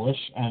publish,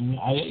 and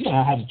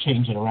I had to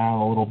change it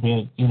around a little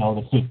bit,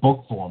 to fit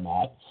book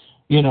format,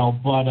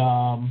 but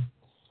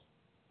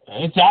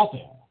it's out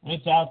there.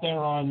 It's out there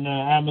on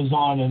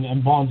Amazon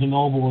and Barnes &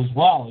 Noble as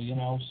well,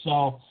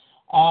 So,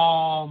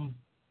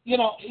 there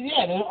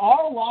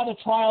are a lot of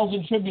trials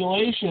and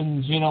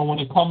tribulations, when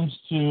it comes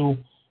to,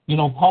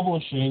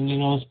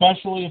 publishing,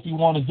 especially if you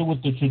want to do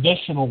it the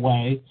traditional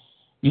way.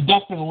 You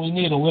definitely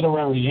need a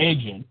literary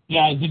agent.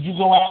 Yeah, did you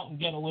go out and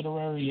get a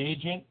literary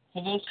agent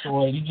for this,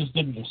 or you just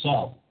did it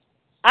yourself?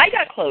 I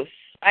got close.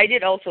 I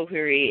did also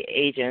query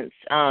agents.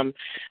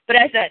 But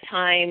at that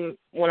time,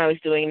 when I was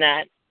doing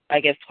that, I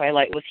guess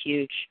Twilight was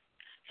huge.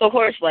 So, of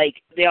course,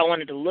 they all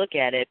wanted to look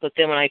at it, but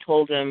then when I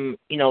told them,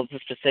 the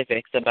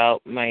specifics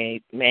about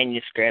my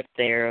manuscript,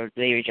 they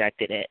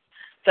rejected it.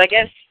 So I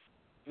guess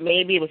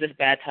maybe it was just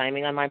bad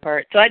timing on my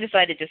part. So I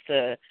decided just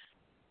to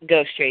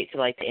go straight to,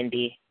 the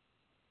indie,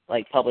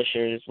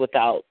 publishers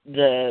without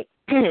the,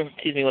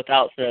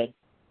 without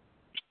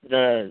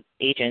the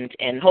agent.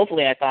 And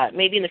hopefully I thought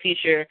maybe in the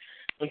future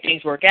when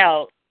things work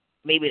out,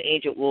 maybe an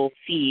agent will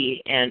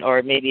see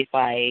or maybe if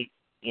I,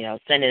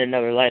 send in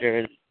another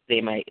letter, they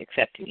might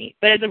accept me.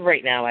 But as of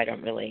right now, I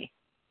really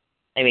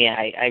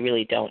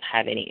don't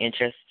have any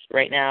interest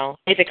right now.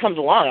 If it comes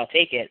along, I'll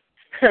take it.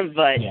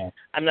 But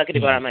I'm not going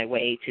to go out of my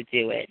way to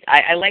do it.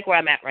 I like where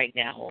I'm at right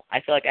now. I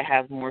feel like I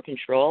have more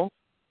control.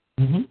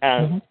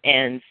 And,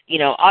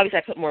 obviously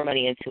I put more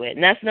money into it.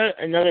 And that's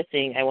another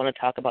thing I want to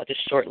talk about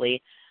just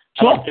shortly.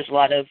 Sure. There's a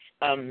lot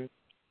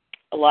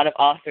of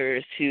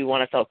authors who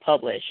want to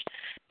self-publish.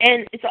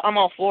 And I'm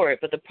all for it,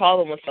 but the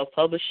problem with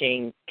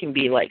self-publishing can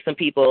be some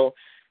people,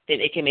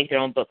 they can make their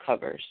own book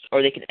covers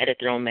or they can edit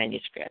their own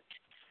manuscript.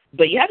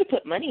 But you have to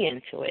put money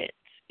into it.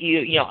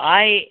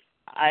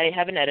 I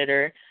have an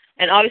editor,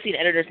 and obviously an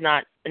editor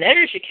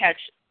should catch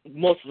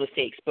most of the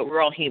mistakes, but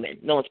we're all human.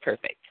 No one's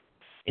perfect.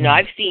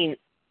 I've seen,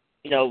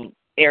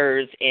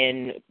 errors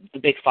in the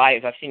Big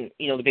Five. I've seen,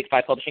 the Big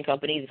Five publishing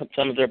companies,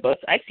 some of their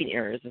books. I've seen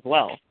errors as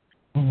well.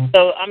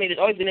 So, there's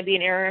always going to be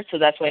an error, so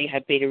that's why you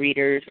have beta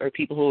readers or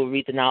people who will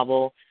read the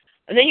novel.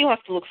 And then you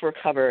have to look for a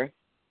cover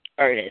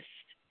artist.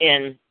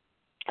 And,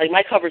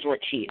 my covers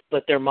weren't cheap,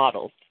 but they're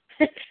models.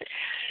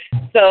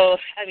 So,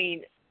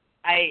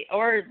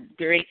 or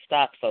great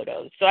stock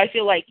photos. So I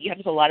feel like you have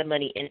to put a lot of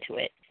money into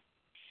it.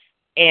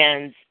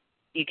 And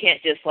you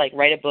can't just,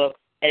 write a book,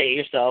 edit it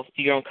yourself,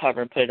 do your own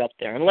cover, and put it up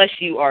there, unless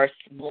you are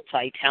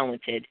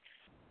multi-talented.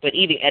 But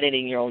even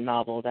editing your own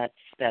novel,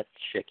 that's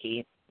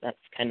tricky. That's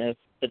kind of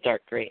the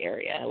dark gray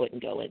area I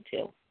wouldn't go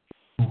into.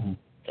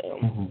 So,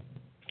 and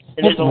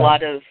there's a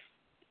lot of,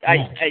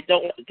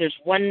 there's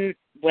one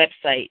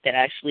website that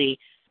actually,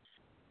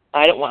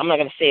 I'm not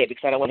going to say it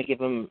because I don't want to give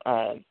them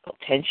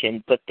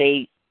attention, but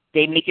they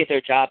make it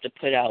their job to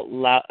put out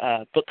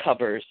book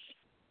covers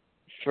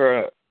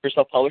for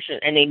self-publishers,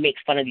 and they make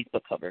fun of these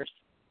book covers.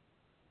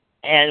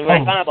 And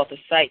when I found out about the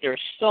site, there were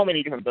so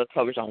many different book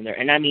covers on there,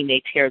 and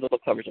they tear the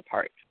book covers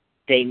apart.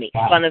 They make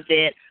fun of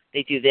it.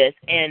 They do this,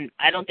 and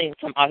I don't think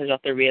some authors out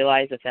there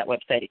realize that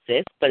website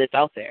exists, but it's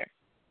out there.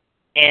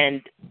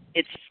 And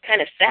it's kind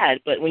of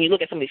sad, but when you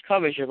look at some of these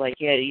covers, you're like,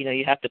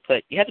 you have to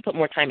put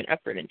more time and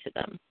effort into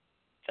them.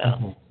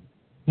 So.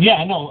 Yeah,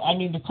 I know.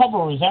 The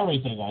cover is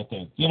everything, I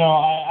think.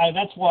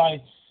 That's why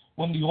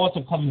when the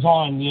author comes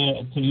on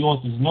to the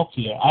author's Nook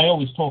here, I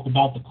always talk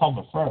about the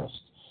cover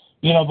first.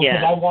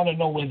 Because I want to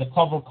know where the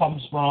cover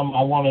comes from.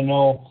 I want to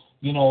know,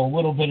 a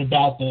little bit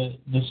about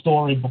the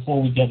story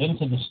before we get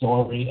into the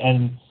story.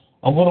 And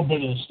a little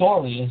bit of the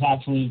story is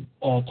actually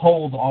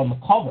told on the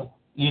cover,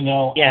 and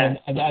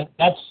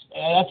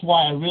that's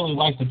why I really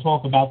like to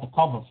talk about the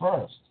cover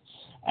first.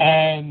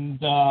 And,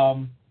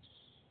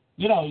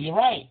 you're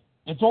right.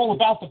 It's all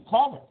about the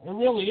cover. It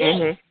really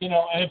is.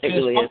 And if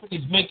there's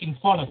companies making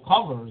fun of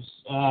covers,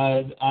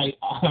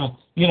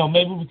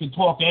 maybe we could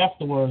talk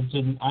afterwards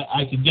and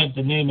I could get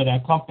the name of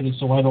that company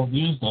so I don't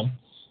use them,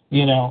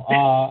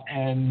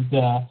 and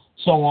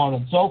so on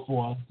and so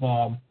forth.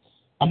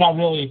 I'm not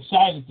really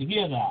excited to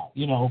hear that,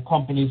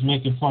 companies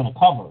making fun of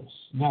covers.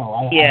 No,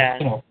 I'll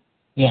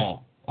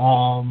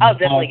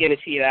definitely give it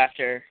to you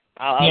after.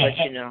 I'll let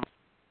you know.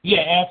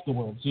 Yeah,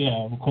 afterwards,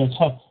 because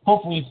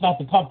hopefully it's not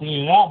the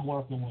company that I'm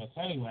working with.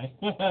 Anyway,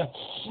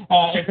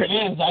 if it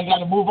is, I got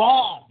to move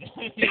on.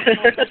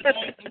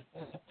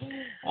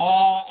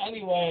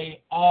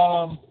 Anyway,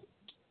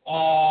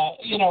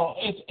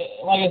 it's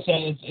like I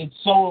said, it's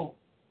so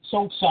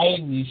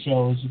exciting, these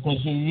shows,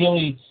 because you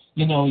really,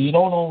 you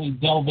don't only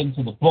delve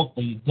into the book,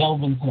 but you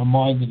delve into the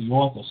mind of the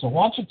author. So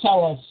why don't you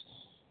tell us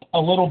a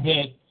little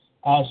bit,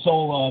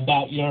 Sola,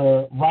 about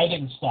your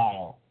writing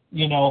style?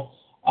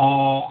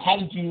 How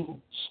did you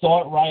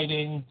start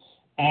writing,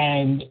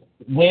 and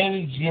where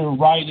did your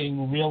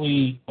writing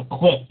really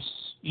eclipse?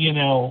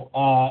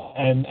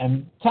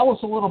 And tell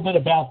us a little bit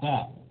about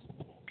that.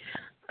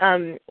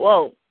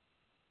 Well,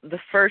 the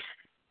first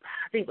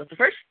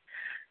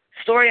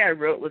story I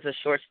wrote was a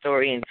short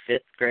story in 5th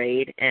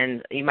grade,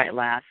 and you might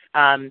laugh.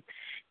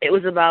 It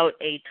was about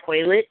a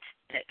toilet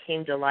that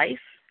came to life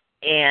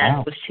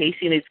and was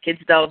chasing these kids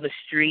down the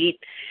street,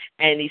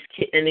 and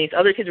these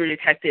other kids were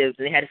detectives,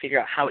 and they had to figure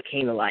out how it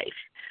came to life.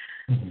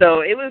 Mm-hmm.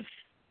 So it was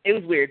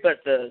weird,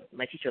 but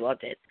my teacher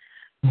loved it.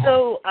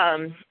 So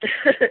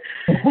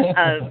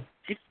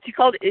she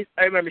called it.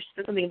 I remember she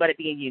said something about it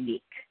being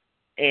unique.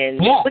 And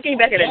looking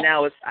back at it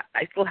now,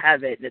 I still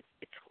have it, and it's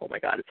oh my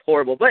God, it's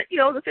horrible. But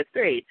it was 5th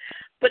grade,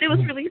 but it was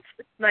really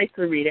it's nice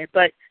to read it.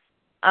 But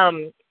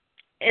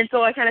and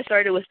so I kind of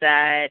started with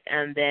that,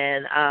 and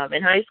then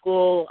in high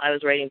school I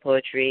was writing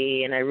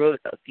poetry, and I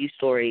wrote a few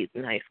stories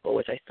in high school,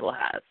 which I still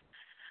have.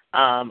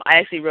 I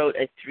actually wrote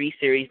a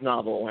 3-series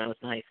novel when I was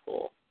in high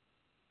school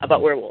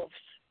about werewolves,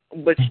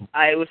 which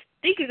I was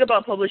thinking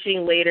about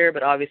publishing later,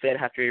 but obviously I'd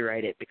have to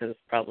rewrite it because it's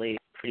probably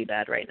pretty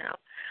bad right now.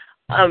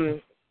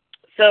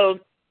 So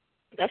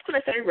that's when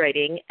I started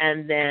writing,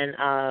 and then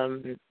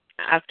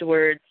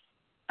afterwards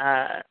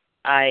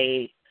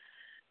I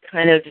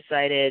kind of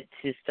decided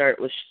to start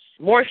with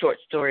more short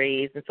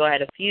stories, and so I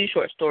had a few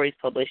short stories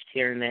published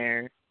here and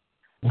there.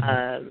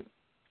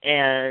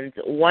 And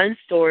one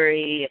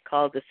story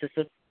called the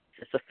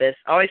Sisyphus,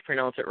 I always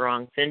pronounce it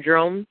wrong,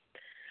 Syndrome.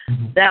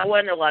 That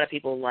one a lot of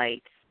people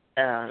liked.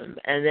 And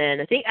then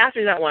I think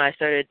after that one I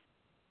started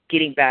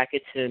getting back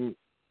into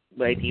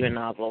demon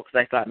novel,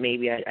 because I thought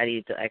maybe I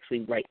needed to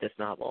actually write this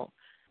novel.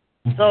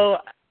 So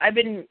I've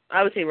been,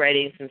 I would say,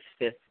 writing since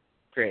 5th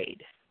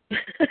grade.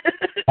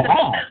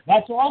 Wow,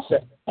 that's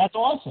awesome. That's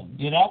awesome.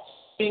 I mean,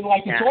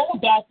 it's all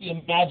about the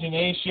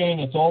imagination.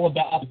 It's all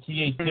about the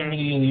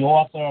creativity of the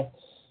author.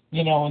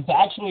 And to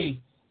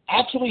actually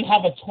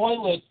have a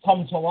toilet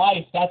come to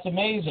life, that's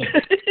amazing.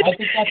 I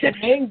think that's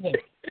amazing.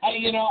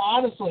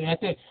 Honestly, I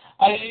think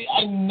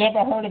I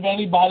never heard of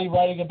anybody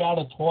writing about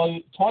a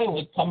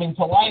toilet coming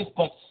to life,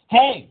 but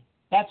hey,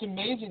 that's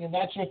amazing, and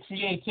that's your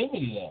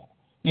creativity there.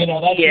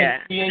 That's your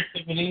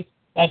creativity,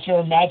 that's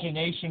your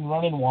imagination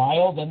running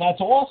wild, and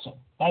that's awesome.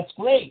 That's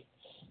great.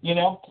 When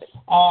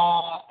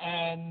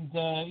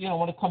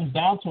it comes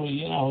down to it,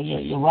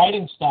 your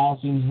writing style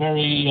seems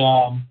very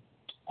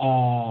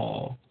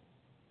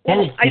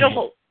creative. I don't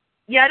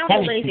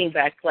hold anything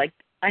back. Like,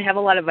 I have a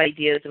lot of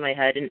ideas in my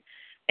head, and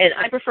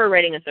I prefer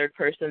writing in 3rd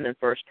person than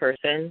 1st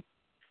person.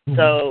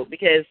 So,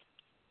 because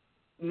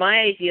my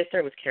ideas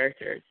start with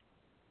characters.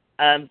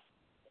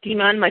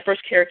 Demon, my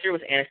first character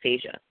was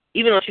Anastasia,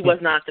 even though she was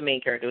not the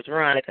main character. It was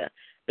Veronica.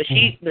 But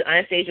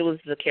Anastasia was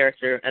the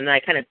character, and then I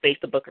kind of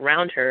based the book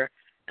around her,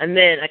 and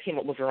then I came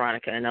up with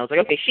Veronica, and I was like,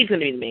 okay, she's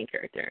going to be the main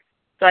character.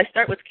 So I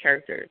start with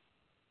characters,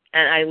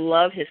 and I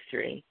love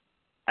history.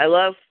 I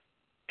love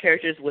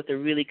characters with a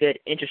really good,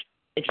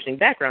 interesting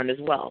background as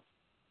well.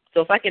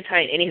 So if I can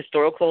tie in any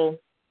historical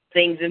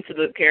things into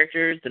the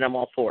characters, then I'm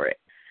all for it.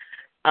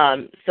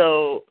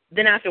 So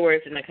then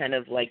afterwards, then I kind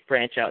of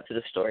branch out to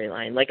the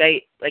storyline. Like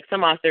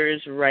some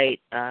authors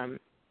write,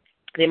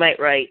 they might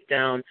write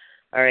down,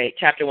 all right,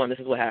 chapter 1, this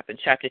is what happens.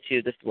 Chapter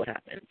 2, this is what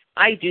happens.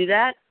 I do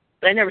that,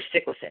 but I never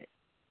stick with it.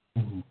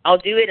 I'll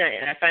do it,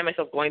 and I find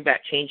myself going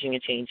back, changing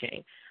and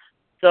changing.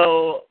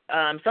 So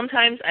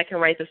sometimes I can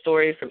write the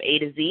story from A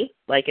to Z,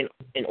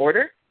 in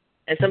order,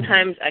 and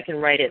sometimes I can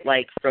write it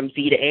from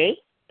Z to A,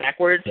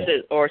 backwards,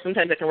 or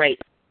sometimes I can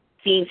write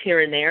scenes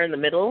here and there in the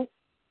middle.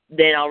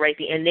 Then I'll write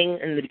the ending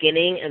and the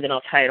beginning, and then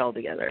I'll tie it all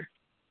together.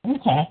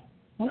 Okay.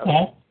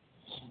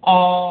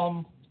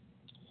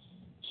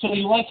 So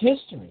you like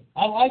history.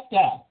 I like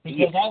that,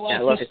 because I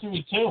like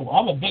history too.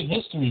 I'm a big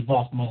history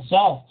buff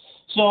myself.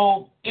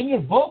 So in your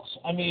books,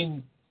 I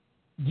mean,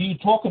 do you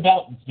talk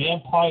about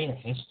vampire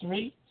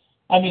history?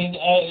 I mean,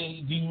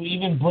 do you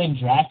even bring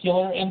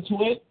Dracula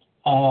into it?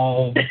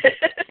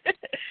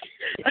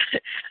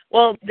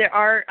 Well, there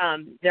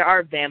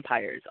are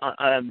vampires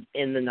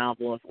in the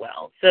novel as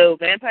well. So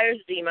vampires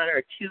and demons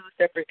are 2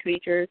 separate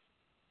creatures,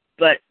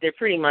 but they're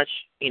pretty much,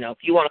 if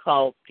you want to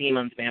call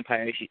demons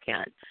vampires, you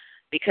can,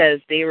 because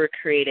they were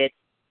created.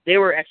 They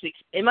were actually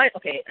in my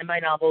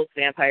novels.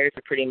 Vampires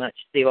are pretty much,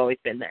 they've always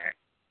been there.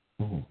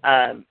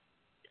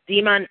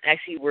 Demons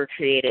actually were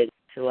created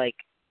to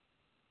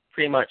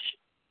pretty much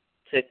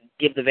to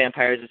give the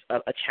vampires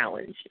a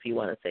challenge, if you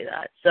want to say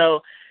that.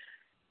 So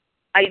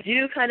I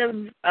do kind of,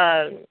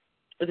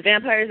 with the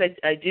vampires,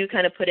 I do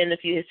kind of put in a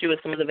few history with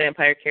some of the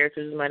vampire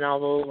characters in my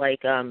novel.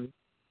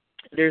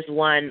 There's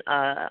one,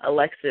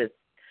 Alexis.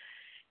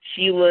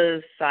 She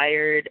was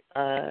sired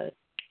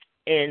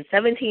in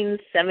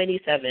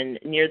 1777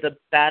 near the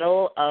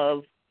Battle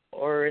of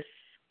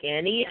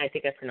Tuscany. I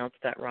think I pronounced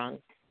that wrong.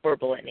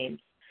 Horrible at names.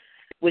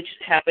 Which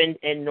happened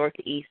in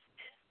northeast,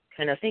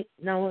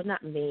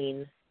 not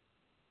Maine.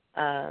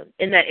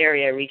 In that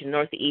region,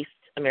 northeast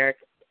America,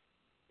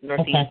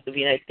 northeast of the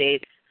United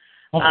States.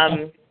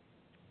 Okay.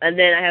 And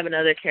then I have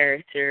another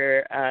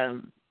character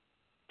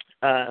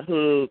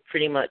who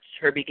pretty much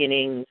her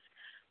beginnings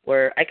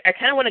were. I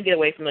kind of want to get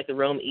away from like the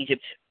Rome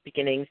Egypt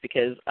beginnings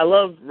because I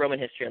love Roman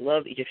history. I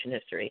love Egyptian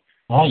history.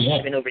 Oh yeah.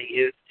 It's been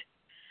overused.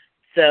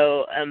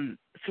 So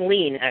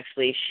Celine,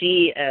 actually,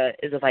 she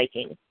is a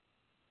Viking.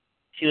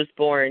 She was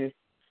born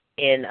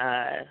in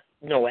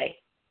Norway.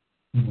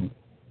 Mm-hmm.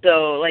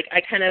 So, like,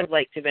 I kind of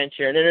like to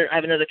venture. And then I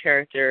have another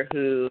character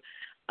who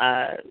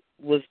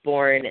was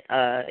born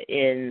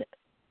in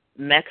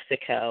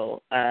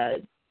Mexico.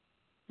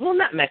 Well,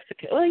 not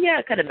Mexico. Well,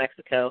 yeah, kind of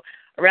Mexico.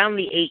 Around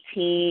the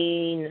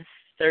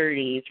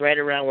 1830s, right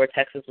around where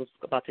Texas was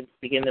about to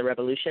begin the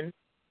revolution.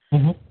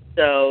 Mm-hmm.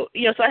 So,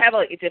 so I have,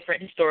 like,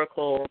 different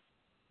historical,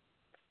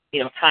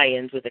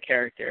 tie-ins with the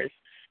characters.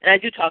 And I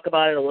do talk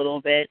about it a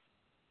little bit.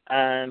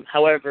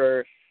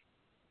 However,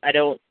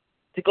 to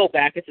go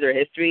back into their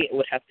history, it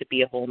would have to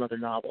be a whole other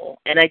novel.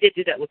 And I did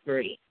do that with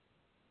Marie.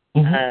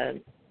 Mm-hmm.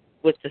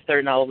 With the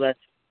third novel that's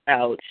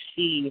out,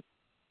 she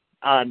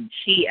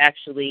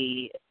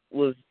actually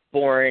was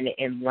born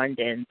in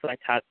London, so I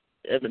taught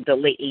the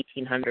late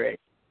 1800s.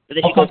 But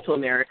then she goes to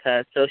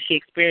America, so she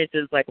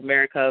experiences like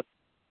America,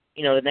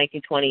 the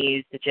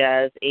 1920s, the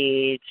Jazz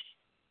Age,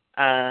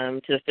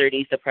 to the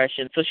 30s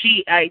Depression. So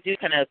I do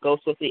kind of go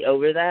swiftly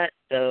over that,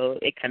 so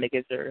it kind of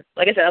gives her,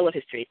 like I said, I love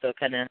history, so I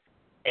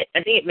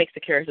think it makes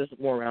the characters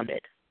more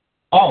rounded.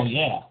 Oh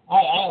yeah,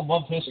 I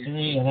love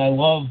history and I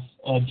love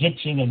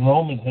Egyptian and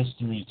Roman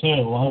history too.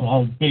 I'm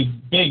a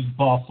big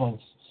buff of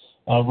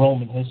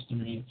Roman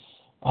history,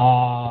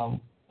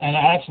 and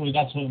actually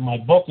that's what my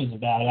book is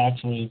about.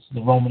 Actually, it's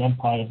the Roman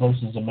Empire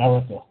versus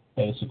America,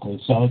 basically.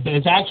 So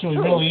it's actually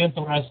a really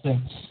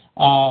interesting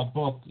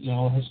book,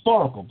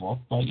 historical book.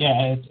 But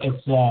yeah,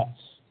 it's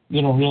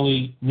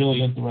really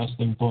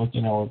interesting book.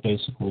 It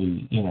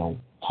basically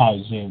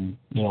ties in,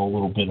 a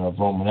little bit of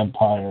Roman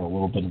Empire, a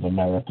little bit of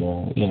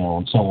America,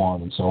 and so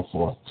on and so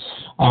forth.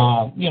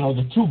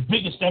 The two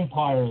biggest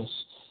empires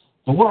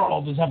the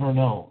world has ever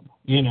known,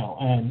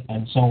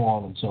 and so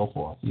on and so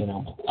forth,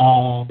 But,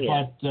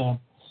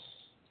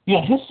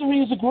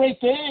 history is a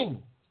great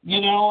thing,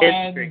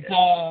 and,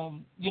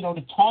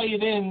 to tie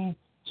it in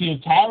to your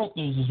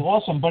characters is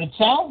awesome. But it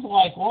sounds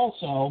like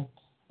also,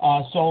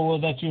 so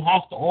that you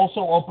have to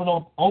also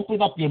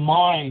open up your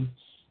mind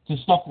to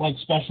stuff like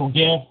special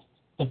gift,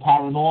 the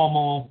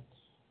paranormal,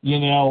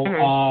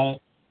 the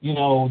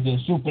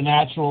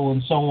supernatural,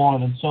 and so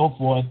on and so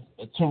forth,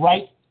 to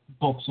write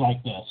books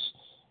like this.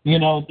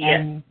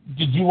 And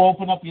did you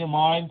open up your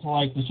mind to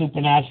like the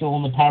supernatural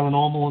and the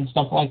paranormal and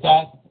stuff like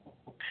that?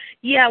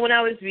 Yeah, when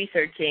I was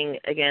researching,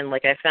 again,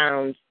 like I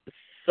found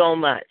so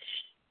much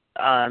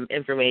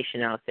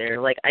information out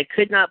there. Like I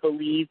could not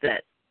believe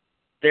that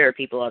there are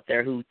people out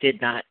there who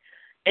did not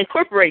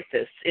incorporate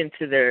this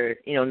into their,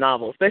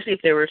 novels, especially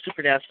if they were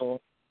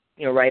supernatural,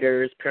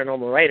 writers,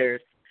 paranormal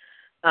writers.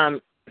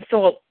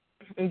 So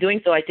in doing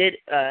so, I did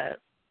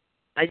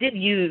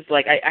use,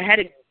 like, I had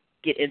to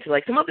get into,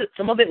 like, some of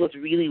it was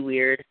really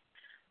weird.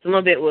 Some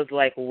of it was,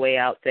 like, way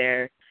out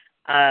there.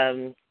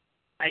 I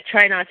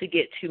try not to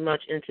get too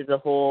much into the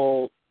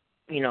whole,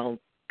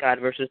 God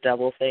versus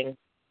devil thing.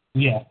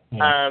 Yeah.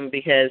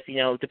 Because,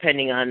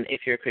 depending on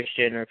if you're a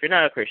Christian or if you're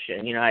not a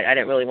Christian, I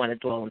didn't really want to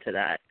dwell into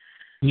that.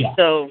 Yeah.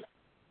 So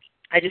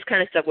I just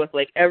kind of stuck with,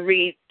 like,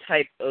 every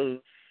type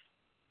of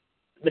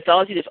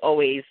mythology. There's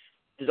always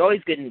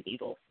good and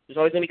evil. There's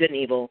always going to be good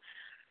and evil.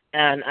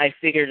 And I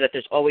figured that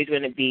there's always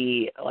going to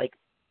be, like,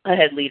 a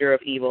head leader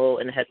of evil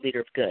and a head leader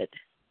of good.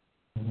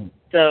 Mm-hmm.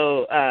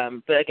 So,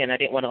 but again, I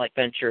didn't want to, like,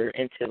 venture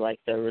into, like,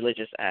 the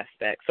religious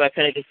aspect. So I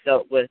kind of just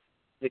dealt with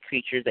the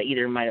creatures that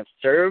either might have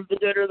served the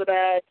good or the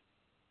bad,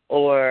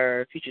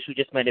 or creatures who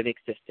just might have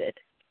existed.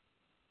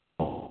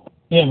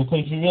 Yeah,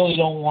 because you really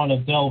don't want to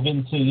delve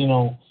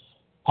into,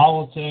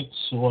 politics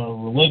or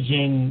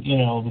religion,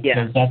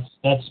 because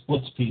that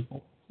splits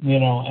people,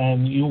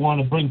 and you want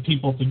to bring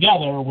people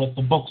together with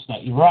the books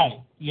that you write,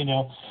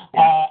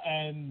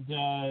 and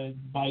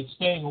by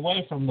staying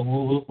away from the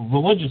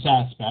religious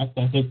aspect,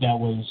 I think that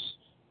was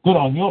good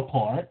on your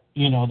part,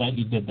 that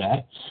you did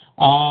that.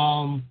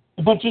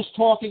 But just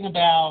talking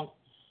about,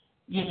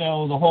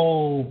 the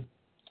whole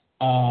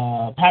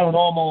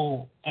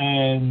paranormal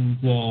and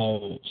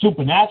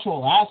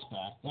supernatural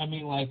aspect, I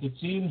mean, like, it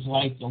seems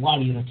like a lot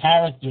of your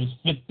characters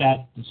fit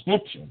that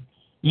description,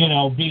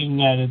 being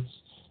that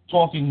it's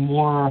talking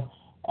more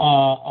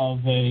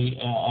of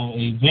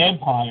a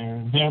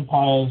vampire.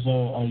 Vampires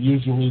are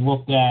usually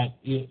looked at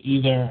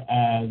either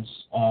as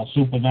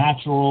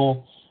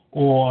supernatural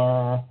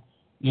or,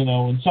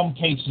 in some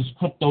cases,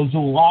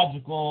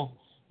 cryptozoological,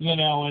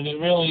 and it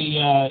really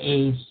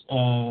is,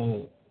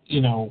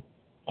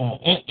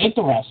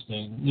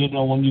 interesting,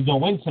 when you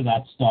go into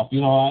that stuff.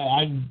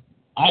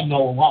 I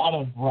know a lot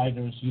of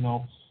writers,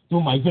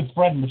 through my good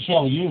friend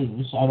Michelle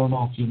Hughes. I don't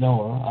know if you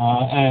know her,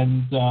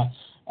 and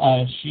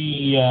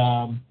she,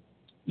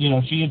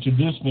 she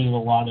introduced me to a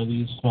lot of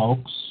these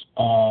folks,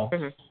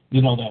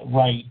 that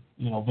write,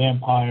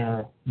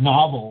 vampire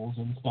novels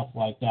and stuff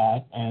like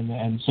that,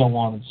 and so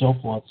on and so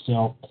forth.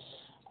 So,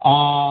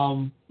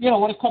 when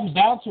it comes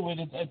down to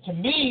it, to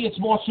me, it's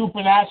more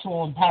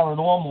supernatural and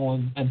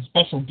paranormal and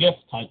special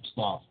gift type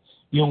stuff.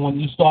 When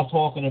you start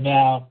talking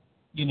about,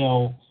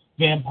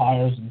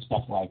 vampires and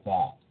stuff like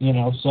that,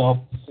 so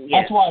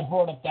that's why I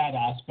brought up that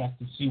aspect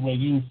to see where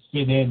you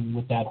fit in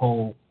with that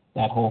whole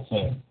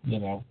thing,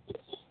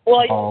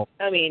 Well,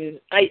 I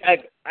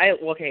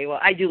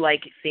do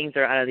like things that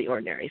are out of the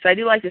ordinary. So I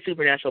do like the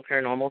supernatural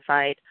paranormal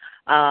side.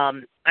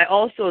 I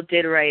also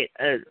did write,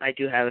 I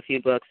do have a few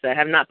books that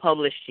have not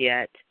published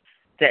yet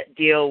that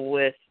deal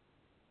with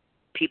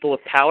people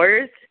with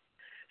powers.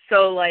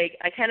 So, I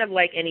kind of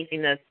like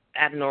anything that's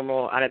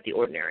abnormal, out of the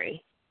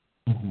ordinary.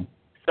 Mm-hmm.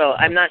 So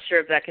I'm not sure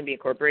if that can be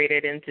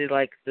incorporated into,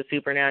 the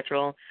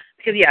supernatural.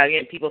 Because,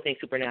 again, people think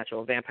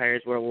supernatural,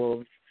 vampires,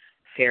 werewolves,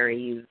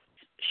 fairies,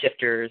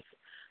 shifters.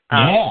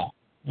 Yeah.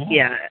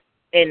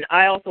 And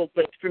I also,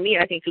 but for me,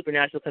 I think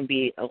supernatural can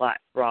be a lot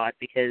broad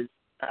because,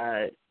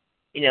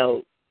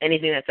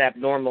 anything that's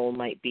abnormal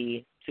might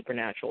be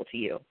supernatural to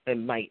you. It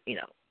might,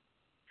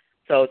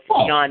 so it's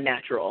beyond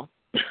natural.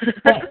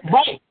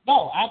 Right.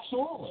 No,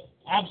 absolutely.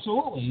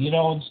 Absolutely.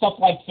 And stuff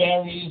like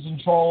fairies and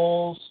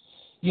trolls,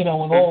 and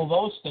all of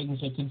those things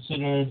are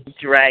considered.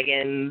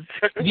 Dragons.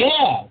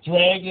 Yeah,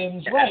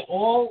 dragons, right.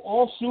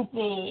 All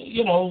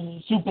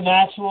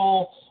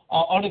supernatural,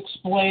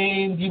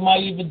 unexplained, you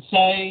might even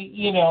say,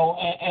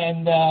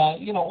 and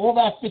all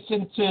that fits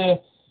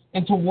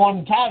into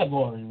one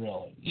category,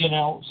 really,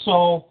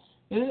 So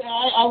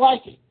I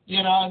like it,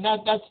 and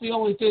that's the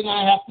only thing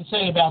I have to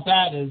say about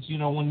that is,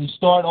 when you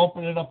start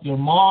opening up your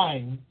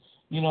mind,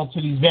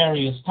 to these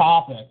various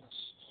topics,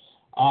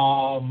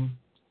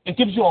 it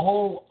gives you a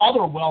whole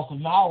other wealth of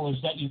knowledge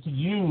that you could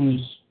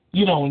use,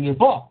 in your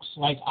books.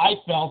 Like I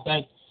felt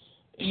that,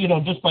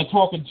 just by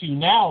talking to you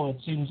now, it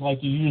seems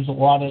like you use a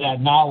lot of that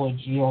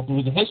knowledge,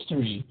 through the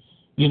history,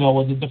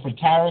 with the different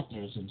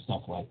characters and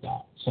stuff like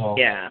that. So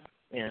yeah.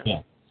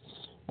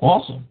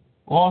 Awesome.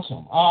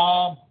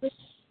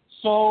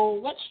 So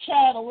let's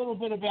chat a little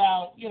bit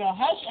about,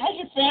 how's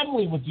your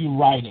family with you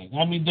writing?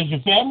 I mean, does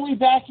your family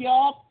back you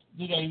up?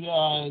 Do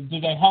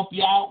they help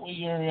you out with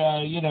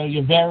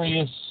your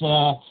various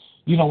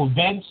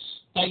events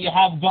that you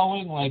have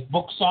going, like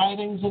book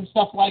signings and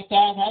stuff like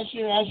that? How's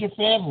your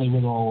family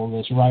with all of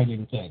this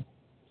writing thing?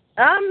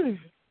 In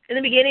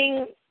the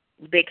beginning,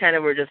 they kind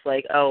of were just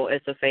like, "Oh,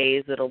 it's a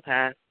phase; it'll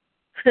pass."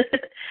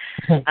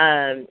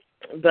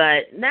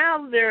 But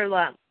now they're a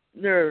lot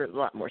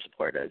more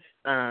supportive.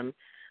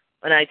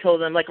 And I told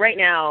them, right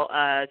now,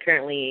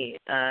 currently,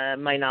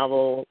 my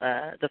novel,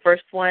 the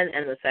first one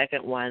and the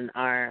second one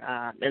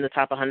are in the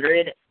top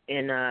 100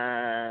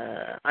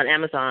 on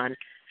Amazon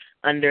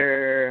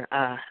under,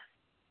 I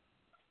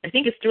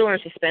think it's Thriller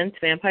and Suspense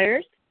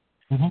Vampires.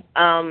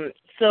 Mm-hmm.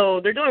 So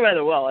they're doing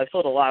rather well. I've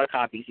sold a lot of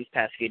copies these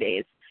past few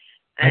days.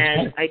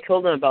 And I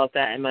told them about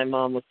that, and my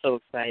mom was so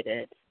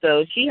excited.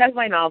 So she has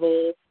my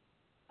novels.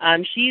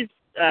 But she's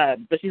a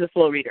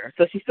slow reader,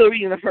 so she's still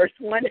reading the first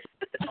one.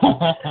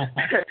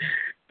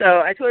 So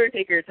I told her to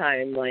take her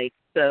time.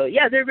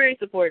 They're very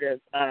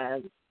supportive.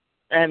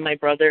 And my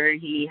brother,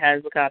 he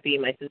has a copy.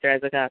 My sister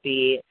has a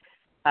copy.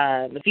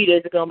 A few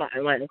days ago, my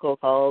aunt Nicole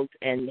called,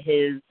 and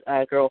his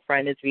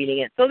girlfriend is reading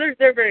it. So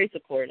they're very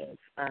supportive.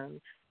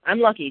 I'm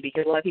lucky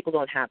because a lot of people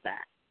don't have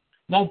that.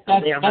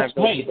 That's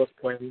great.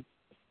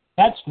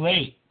 That's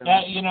great.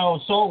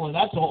 Solar,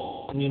 that's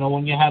all,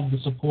 when you have the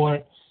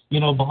support,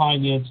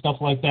 behind you and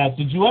stuff like that.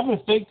 Did you ever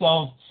think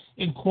of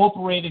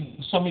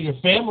incorporating some of your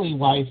family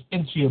life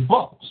into your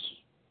books?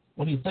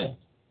 What do you think?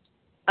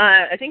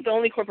 I think the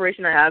only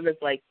incorporation I have is,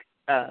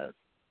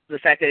 the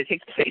fact that it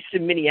takes place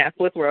in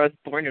Minneapolis, where I was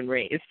born and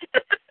raised.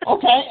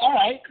 Okay, all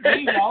right. There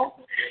you go.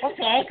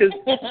 Okay. Because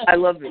I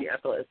love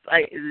Minneapolis.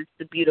 It's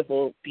a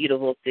beautiful,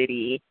 beautiful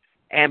city.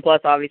 And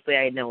plus, obviously,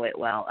 I know it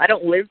well. I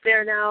don't live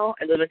there now.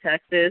 I live in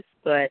Texas,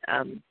 but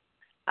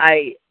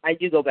I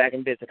do go back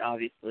and visit,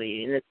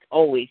 obviously, and it's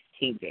always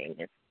changing.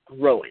 It's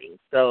growing.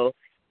 So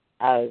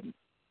I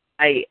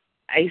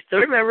still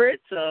remember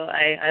it. So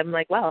I'm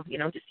like, wow,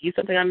 just use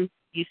something I'm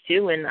used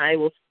to, and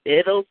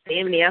it'll stay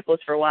in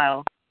Minneapolis for a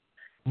while.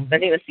 Mm-hmm. I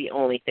think that's the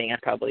only thing I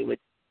probably would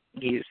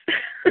use.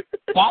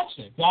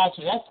 Gotcha. That's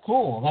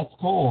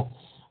cool.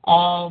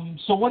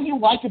 So what do you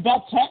like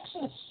about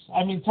Texas?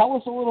 I mean, tell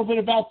us a little bit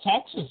about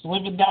Texas,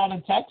 living down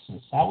in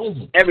Texas. How is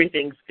it?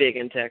 Everything's big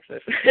in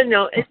Texas.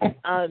 No, it's,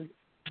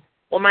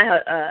 well,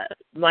 my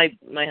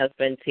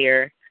husband's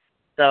here,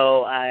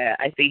 so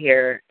I stay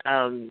here.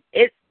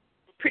 It's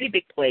a pretty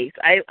big place.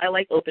 I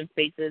like open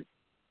spaces.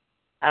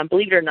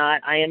 Believe it or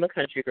not, I am a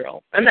country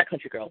girl. I'm not a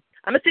country girl.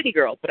 I'm a city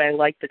girl, but I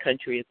like the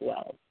country as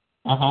well.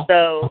 Uh-huh.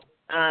 So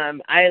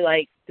I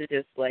like to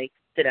just,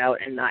 sit out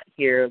and not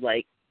hear,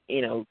 the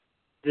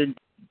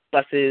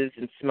buses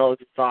and smell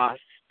of exhaust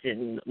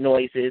and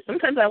noises.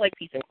 Sometimes I like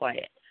peace and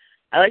quiet.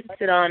 I like to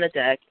sit on a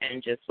deck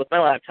and just, with my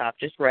laptop,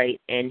 just write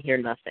and hear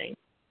nothing.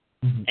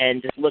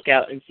 And just look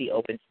out and see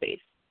open space.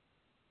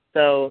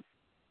 So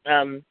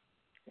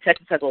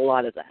Texas has a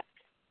lot of that.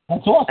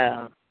 That's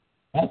awesome.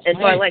 And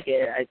so I like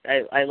it.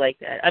 I like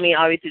that. I mean,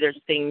 obviously there's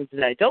things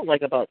that I don't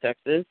like about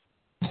Texas,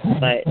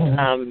 but,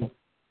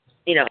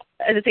 you know,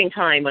 at the same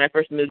time, when I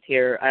first moved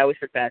here, I always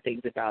heard bad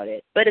things about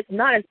it. But it's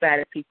not as bad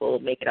as people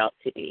make it out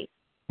to be.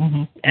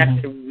 It's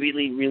actually a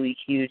really, really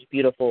huge,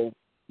 beautiful,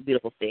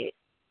 beautiful state.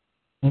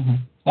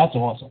 That's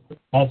awesome.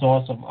 That's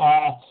awesome.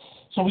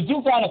 So we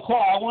do got a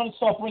call. I want to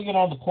start bringing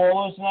on the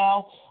callers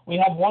now. We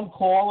have one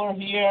caller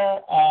here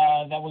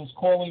that was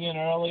calling in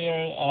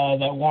earlier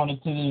that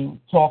wanted to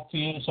talk to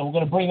you. So we're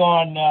going to bring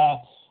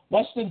on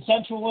Western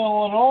Central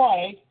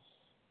Illinois.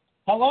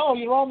 Hello,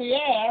 you're on the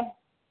air.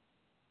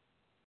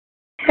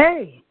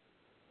 Hey.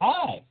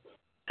 Hi.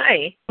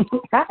 Hi.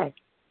 Hi.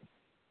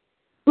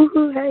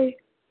 Woohoo, hey.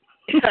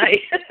 Hi.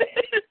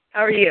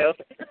 How are you?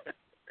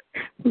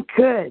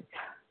 Good.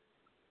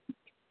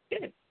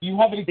 Good. Do you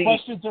have any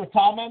questions or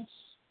comments?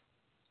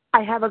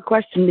 I have a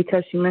question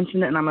because she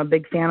mentioned it, and I'm a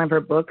big fan of her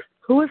books.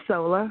 Who is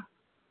Sola?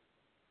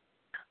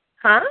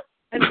 Huh?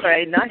 I'm sorry,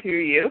 I did not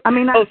hear you. I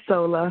mean, not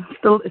Sola.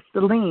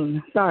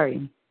 Celine.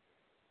 Sorry.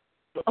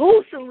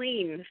 Oh,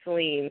 Celine.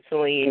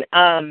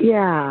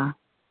 Yeah.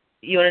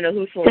 You want to know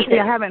who Celine See, is?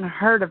 I haven't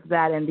heard of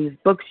that in these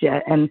books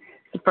yet, and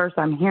it's the first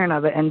I'm hearing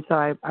of it, and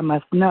so I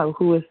must know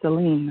who is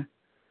Celine.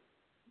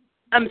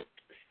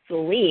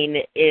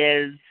 Celine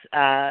is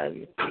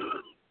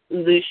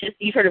Lucius.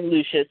 You've heard of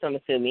Lucius, I'm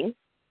assuming.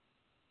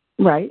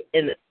 Right.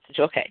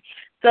 Okay.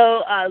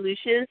 So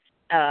Lucius,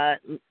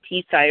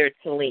 he sired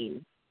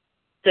Celine.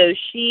 So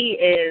she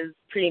is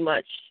pretty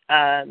much,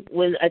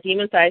 when a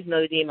demon sires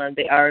another demon,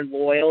 they are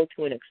loyal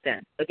to an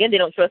extent. Again, they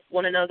don't trust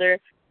one another,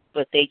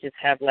 but they just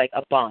have like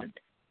a bond.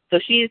 So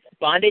she's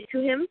bonded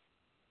to him.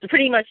 So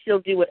pretty much she'll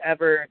do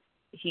whatever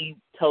he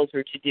tells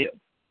her to do.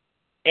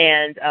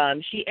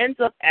 And she ends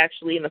up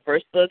actually in the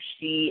first book,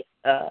 she's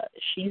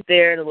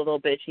there in a little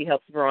bit. She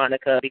helps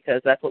Veronica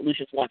because that's what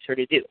Lucius wants her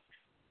to do.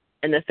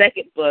 In the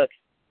second book,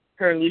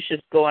 her and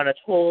Lucius go on a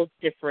total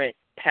different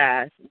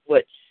path,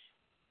 which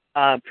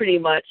pretty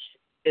much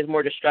is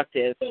more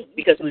destructive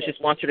because Lucius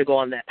wants her to go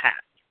on that path.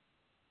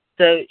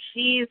 So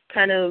she's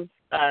kind of,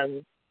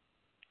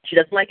 she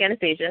doesn't like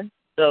Anastasia.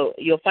 So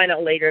you'll find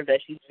out later that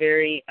she's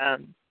very,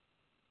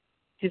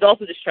 she's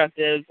also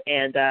destructive.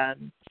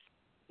 And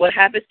what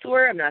happens to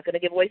her, I'm not going to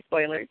give away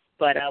spoilers,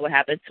 but what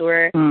happens to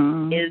her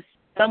is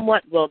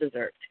somewhat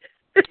well-deserved.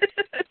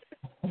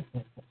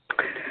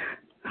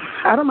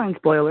 I don't mind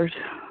spoilers.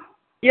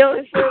 You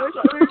know, spoilers,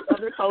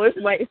 other callers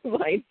might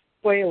mind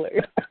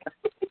spoilers.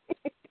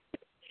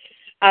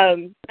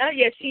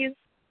 Yeah,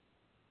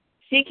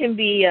 she can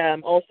be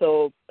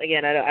also,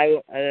 again,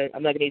 I'm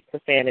not going to use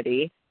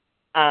profanity,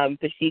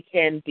 but she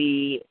can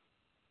be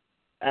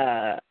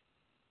a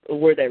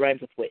word that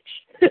rhymes with witch.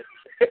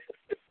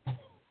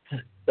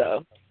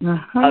 So,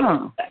 I'll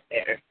put that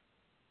there.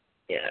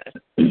 Yeah.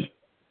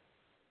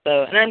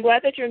 So, and I'm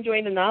glad that you're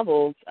enjoying the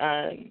novels.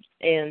 And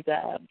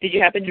did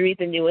you happen to read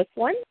the newest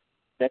one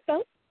that's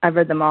out? I've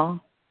read them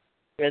all.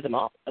 Read them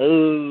all.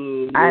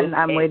 Oh. And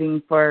I'm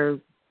waiting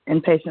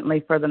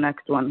impatiently for the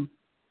next one.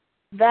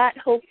 That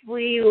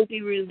hopefully will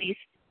be released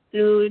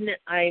soon.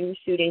 I'm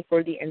shooting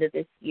for the end of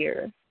this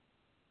year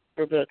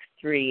for book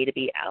 3 to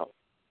be out.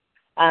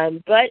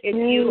 But if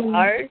you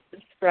are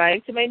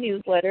subscribed to my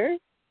newsletter,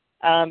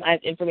 I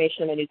have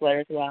information in my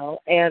newsletter as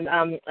well. And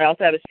I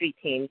also have a street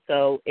team.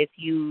 So if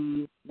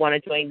you want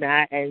to join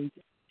that, and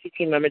street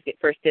team members get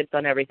first dibs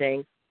on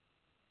everything.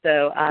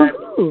 So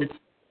just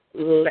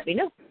let me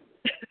know.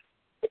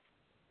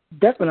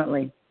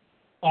 Definitely.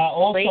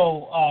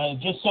 Also,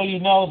 just so you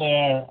know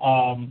there,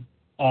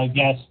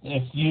 guest,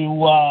 if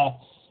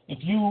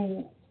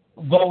you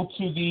go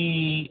to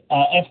the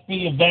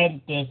FB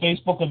event, the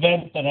Facebook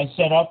event that I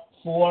set up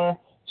for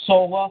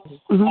Sola,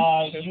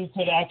 you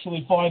could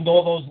actually find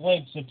all those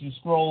links. If you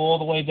scroll all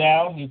the way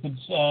down, you could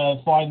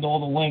find all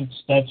the links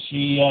that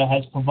she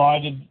has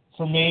provided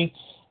for me.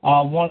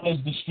 One is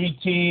the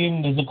street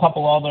team. There's a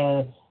couple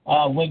other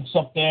links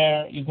up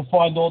there. You can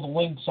find all the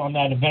links on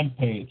that event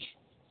page.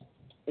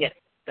 Yes,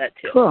 that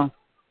too. Cool.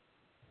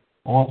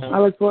 Awesome. I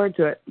look forward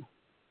to it.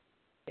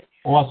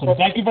 Awesome.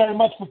 Thank you very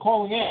much for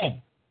calling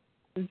in.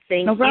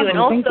 Thank no problem.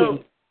 you. Thank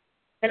you.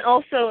 And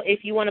also,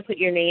 if you want to put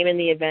your name in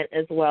the event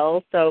as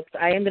well, so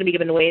I am going to be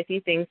giving away a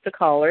few things to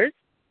callers.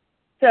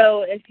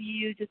 So if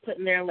you just put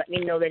in there and let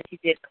me know that you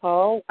did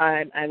call,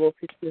 I will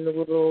put you in the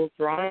little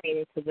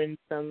drawing to win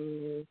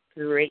some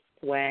great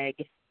swag.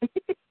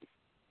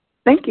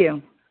 Thank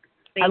you.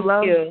 Thank I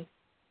love you.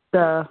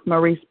 the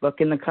Maurice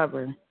book in the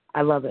cover.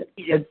 I love it.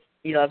 You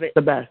love it?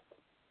 The best.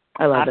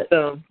 I love it.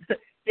 Awesome.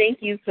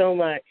 Thank you so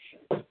much.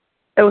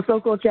 It was so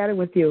cool chatting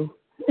with you.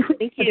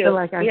 Thank you. I feel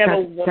like I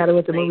chatted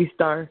with a movie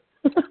star.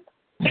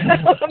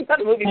 I'm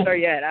not a movie star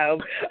yet.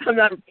 I'm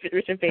not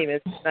rich and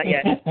famous. Not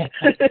yet.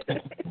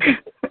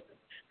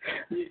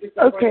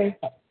 Okay.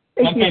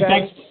 Thank you,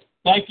 guys.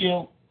 Thank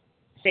you.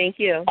 Thank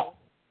you.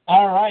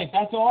 All right,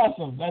 that's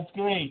awesome. That's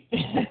great.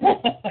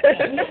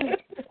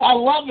 I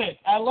love it.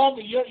 I love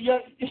it.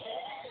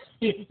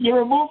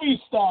 You're a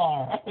movie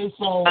star.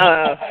 So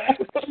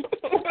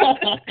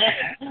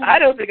I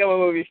don't think I'm a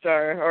movie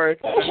star, or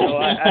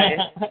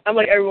I'm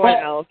like everyone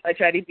else. I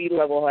try to be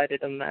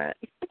level-headed on that.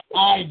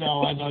 I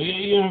know.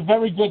 You're a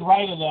very good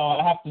writer, though.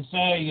 I have to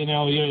say,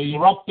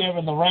 you're up there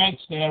in the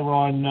ranks there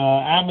on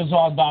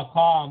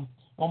Amazon.com,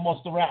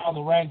 almost around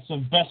the ranks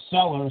of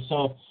bestsellers.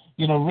 So,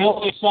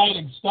 really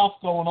exciting stuff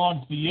going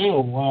on for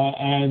you,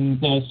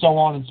 and so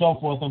on and so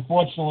forth.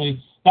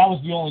 Unfortunately, that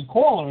was the only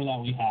caller that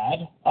we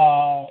had,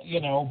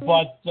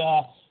 but,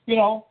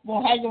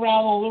 we'll hang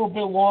around a little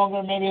bit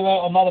longer, maybe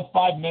another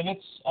 5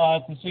 minutes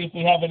to see if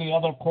we have any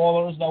other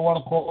callers that want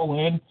to call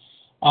in.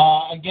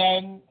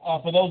 Again,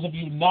 for those of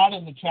you not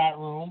in the chat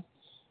room,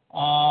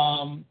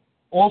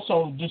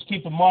 also just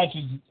keep in mind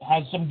she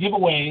has some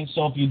giveaways,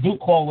 so if you do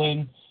call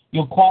in,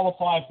 you'll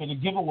qualify for the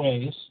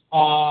giveaways.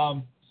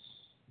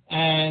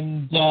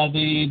 And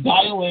the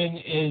dial-in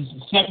is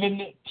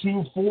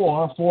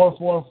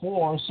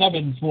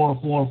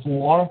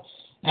 724-444-7444,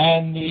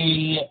 and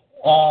the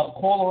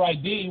caller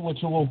ID,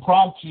 which will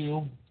prompt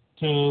you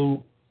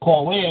to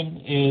call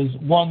in, is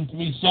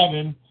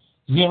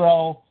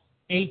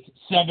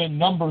 137087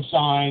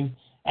 $,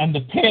 and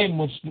the PIN,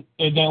 which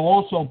they'll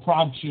also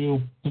prompt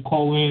you to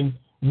call in,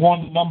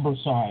 1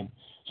 $.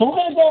 So we're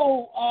going to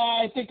go,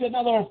 I think,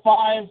 another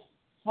 5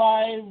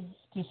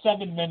 to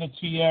 7 minutes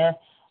here.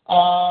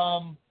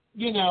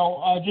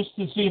 Just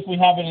to see if we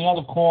have any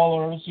other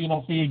callers,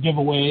 for your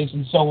giveaways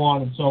and so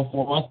on and so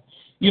forth.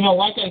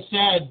 Like I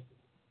said,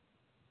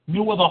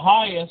 you were the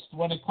highest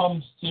when it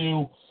comes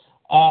to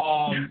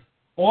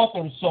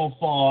authors so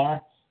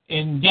far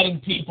in getting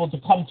people to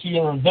come to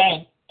your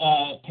event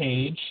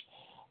page.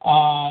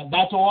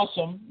 That's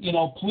awesome.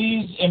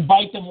 Please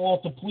invite them all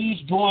to please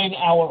join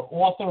our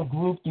author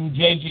group through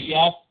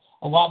JGF.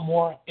 A lot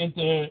more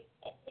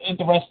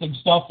interesting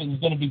stuff is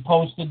going to be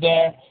posted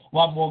there. A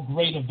lot more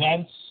great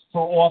events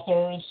for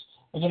authors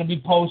are going to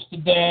be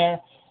posted there.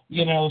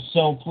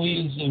 So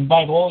please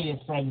invite all your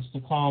friends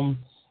to come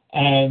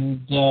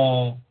and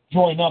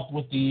join up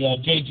with the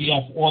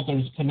JGF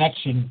Authors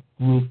Connection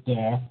group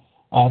there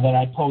that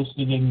I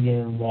posted in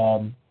your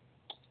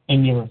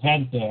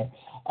event there.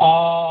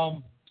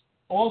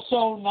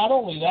 Also, not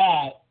only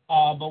that,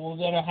 but we're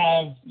going to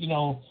have,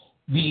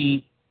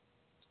 the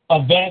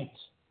event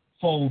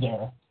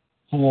folder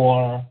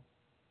for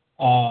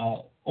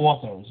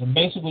authors. And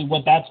basically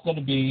what that's going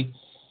to be,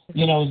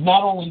 is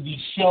not only the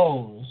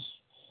shows,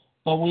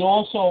 but we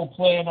also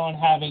plan on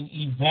having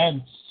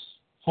events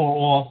for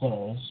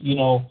authors,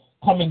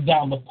 coming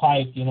down the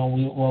pike,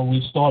 when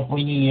we start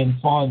bringing in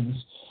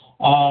funds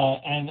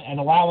and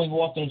allowing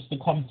authors to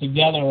come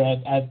together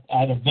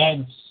at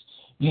events,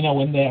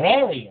 in their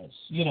areas,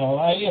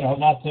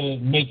 not to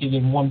make it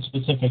in one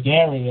specific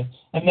area.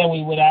 And then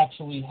we would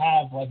actually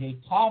have like a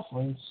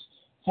conference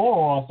for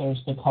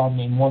authors to come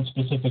in one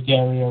specific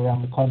area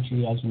around the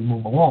country as we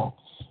move along.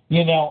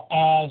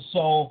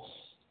 So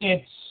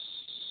it's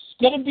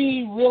going to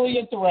be really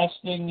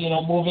interesting,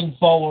 moving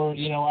forward,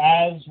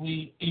 as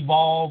we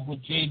evolve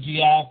with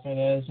JGF and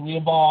as we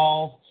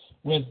evolve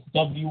with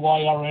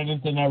WYRN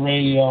Internet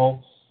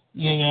Radio,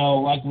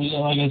 like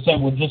I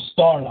said, we're just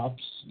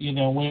startups.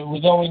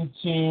 We're going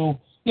to,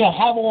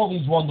 have all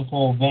these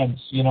wonderful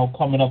events,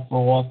 coming up for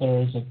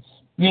authors and,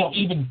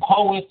 even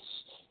poets,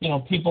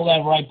 people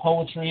that write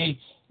poetry,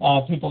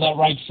 people that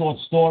write short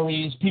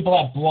stories, people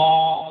that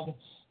blog.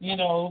 We're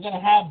going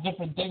to have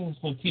different things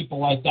for people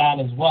like that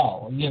as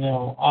well,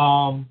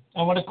 And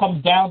when it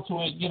comes down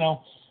to it,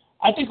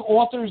 I think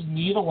authors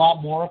need a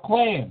lot more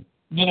acclaim.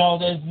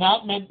 There's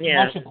not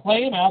much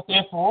acclaim out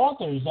there for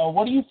authors.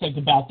 What do you think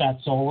about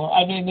that, Sola?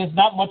 I mean, there's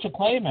not much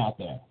acclaim out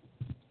there.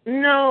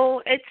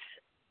 No, it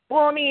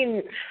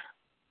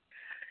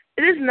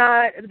is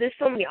not. There's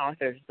so many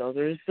authors, though.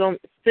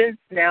 Since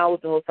now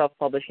with the whole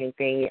self-publishing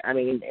thing,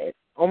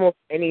 almost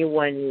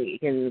anyone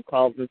can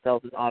call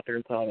themselves an author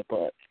and put out a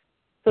book.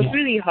 So it's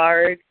really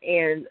hard,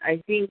 and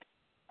I think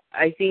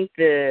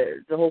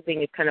the whole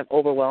thing is kind of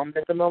overwhelmed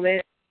at the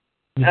moment.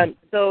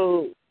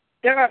 So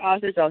there are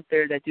authors out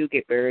there that do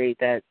get buried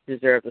that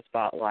deserve the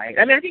spotlight.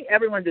 I think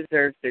everyone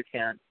deserves their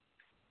chance.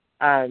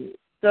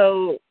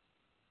 So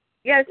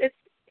yeah,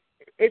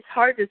 it's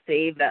hard to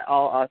say that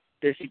all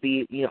authors should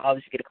be,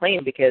 obviously get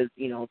acclaimed because,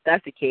 if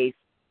that's the case,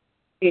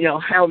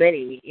 how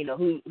many,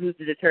 who's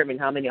to determine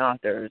how many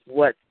authors?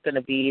 What's going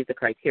to be the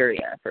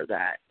criteria for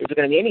that? Is there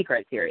going to be any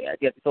criteria? Do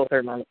you have to sell a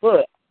certain amount of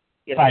books?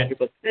 You have to make your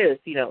book this,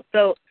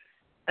 So,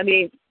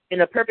 in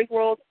a perfect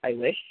world, I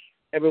wish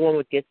everyone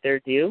would get their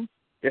due,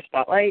 their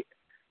spotlight.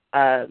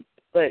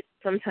 But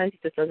sometimes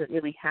it just doesn't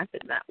really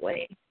happen that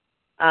way.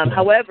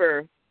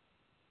 However,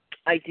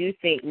 I do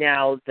think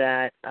now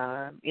that,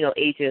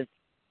 agents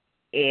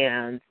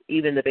and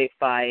even the Big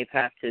Five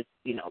have to,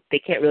 they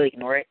can't really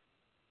ignore it,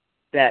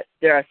 that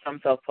there are some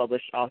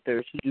self-published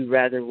authors who do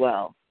rather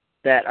well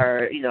that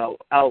are,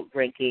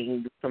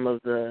 outranking some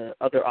of the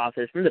other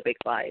authors from the Big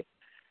Five.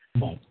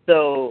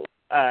 So,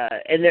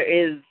 and there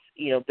is,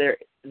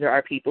 there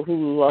are people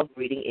who love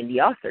reading indie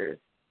authors.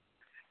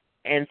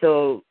 And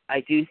so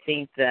I do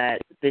think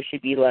that there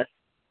should be more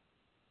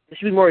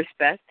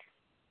respect.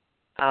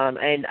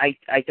 And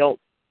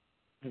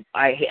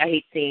I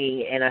hate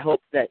seeing, and I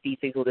hope that these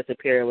things will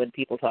disappear when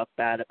people talk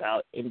bad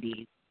about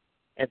indies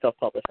and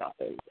self-published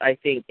authors. I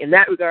think, in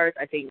that regard,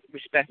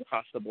 respect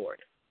across the board.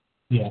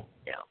 Yeah.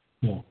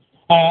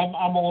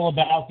 I'm all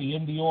about the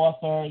indie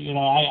author.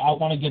 I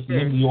want to get the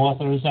indie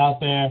authors out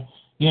there.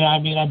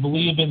 I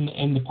believe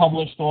in the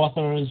published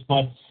authors,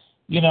 but,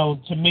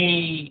 to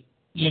me,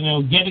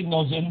 getting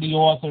those indie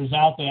authors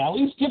out there at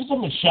least gives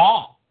them a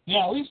shot.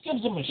 At least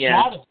gives them a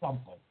shot at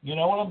something. You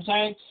know what I'm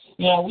saying?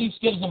 At least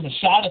gives them a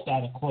shot at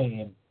that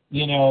acclaim.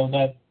 Who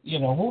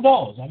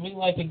knows?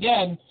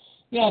 Again,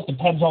 it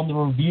depends on the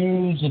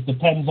reviews, it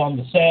depends on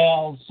the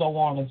sales, so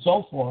on and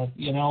so forth,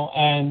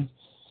 and,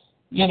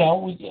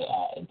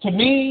 to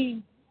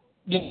me,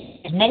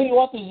 as many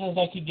authors as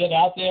I could get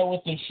out there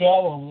with this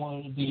show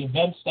and the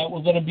events that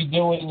we're going to be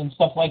doing and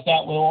stuff like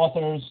that with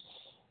authors,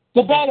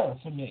 the better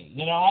for me.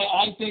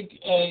 I think,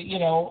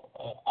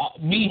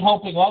 me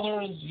helping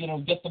others,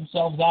 get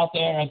themselves out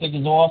there, I think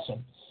is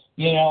awesome.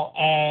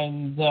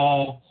 And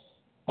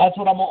that's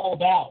what I'm all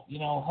about,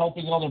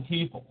 helping other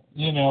people,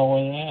 and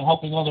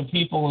helping other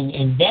people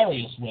in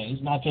various ways,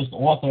 not just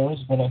authors,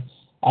 but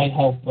I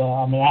help,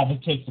 I'm an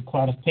advocate for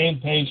chronic pain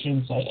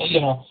patients.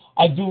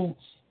 I do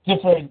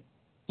different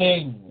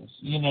things,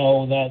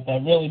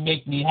 that really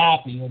make me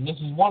happy, and this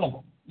is one of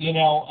them,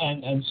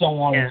 and so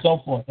on and so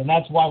forth. And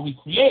that's why we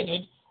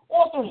created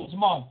Authors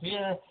Month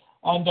here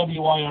on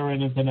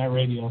WIRN Internet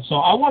Radio. So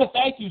I want to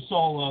thank you,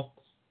 Sola,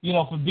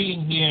 for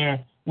being here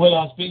with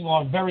us, being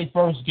our very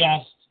first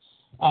guest.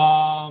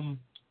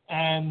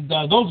 And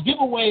those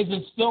giveaways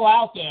are still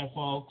out there,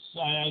 folks.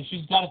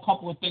 She's got a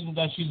couple of things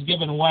that she's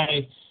giving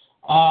away.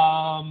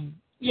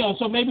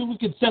 So maybe we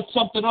could set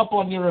something up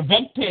on your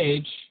event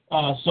page,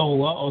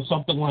 Sola, or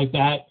something like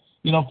that,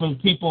 for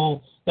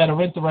people that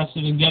are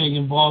interested in getting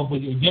involved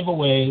with your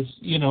giveaways.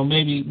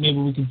 Maybe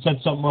we could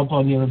set something up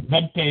on your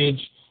event page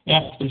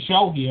after the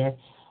show here.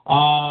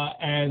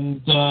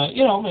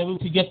 Maybe we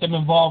could get them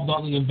involved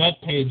on the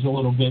event page a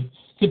little bit.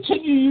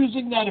 Continue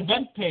using that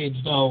event page,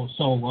 though,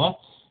 Sola,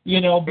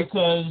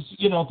 because,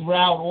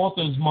 throughout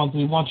Authors Month,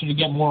 we want you to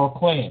get more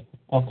acclaim,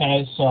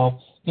 okay? So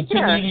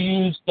continue to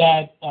use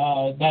that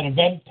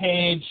event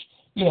page,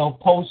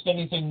 post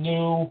anything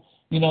new,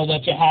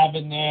 that you have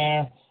in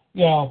there,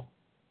 Well,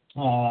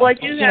 I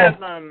do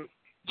have, on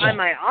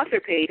my author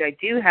page, I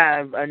do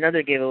have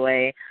another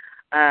giveaway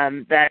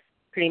that's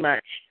pretty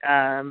much,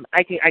 I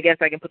guess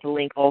I can put the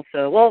link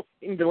also. Well,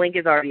 the link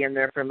is already in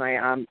there for my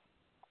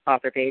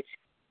author page.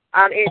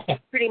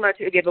 It's pretty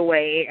much a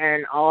giveaway,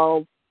 and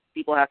all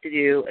people have to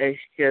do is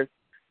just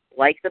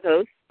like the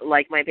post,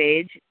 like my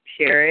page,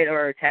 share it,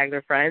 or tag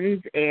their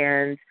friends.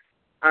 And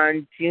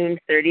on June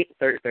 13th,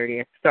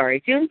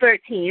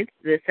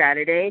 this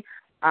Saturday,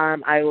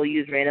 I will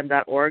use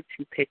random.org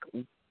to pick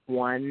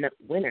one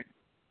winner.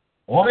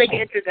 Awesome. They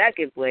can enter that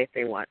giveaway if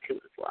they want to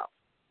as well.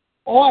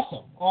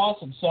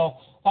 Awesome. So,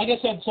 like I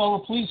said,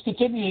 please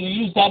continue to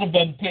use that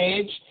event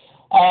page.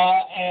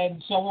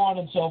 And so on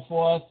and so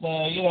forth.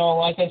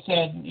 Like I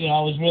said,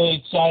 I was really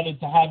excited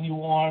to have you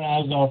on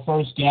as our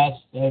first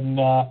guest, and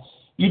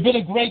you've been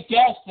a great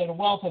guest and a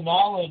wealth of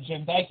knowledge,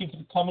 and thank you for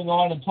coming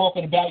on and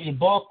talking about your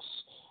books.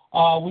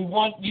 We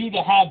want you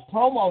to have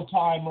promo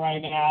time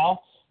right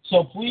now,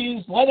 so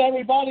please let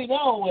everybody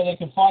know where they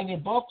can find your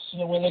books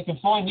and where they can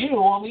find you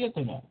on the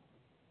Internet.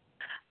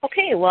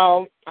 Okay,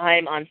 well,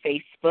 I'm on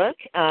Facebook.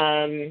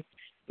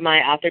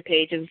 My author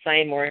page is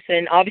Isaiyan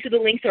Morrison. Obviously,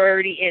 the links are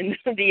already in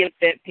the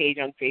event page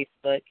on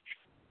Facebook.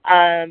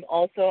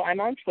 Also,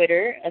 I'm on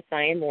Twitter,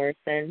 Isaiyan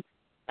Morrison.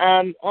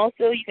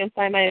 Also, you can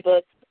find my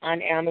books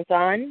on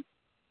Amazon.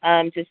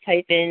 Just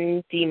type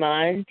in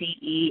Deamhan,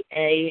 Deamhan,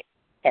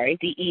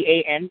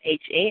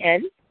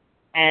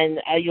 and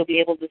you'll be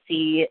able to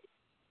see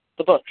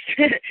the books.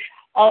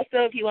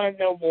 Also, if you want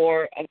to know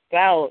more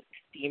about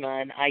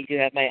Deamhan, I do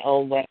have my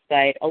own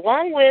website,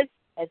 along with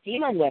a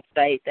Deamhan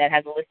website that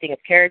has a listing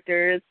of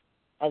characters,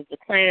 of the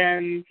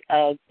clans,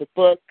 of the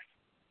books.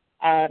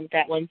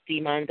 That one's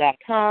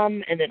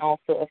Deamhan.com, and then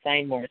also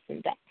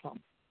IsaiyanMorrison.com.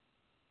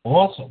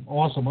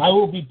 Awesome. I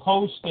will be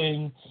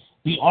posting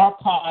the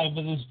archive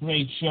of this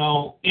great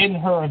show in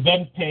her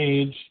event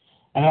page,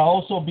 and I'll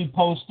also be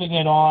posting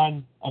it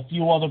on a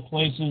few other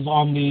places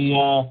on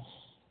the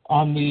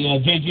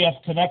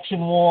JGF Connection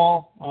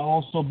wall. I'll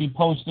also be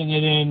posting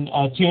it in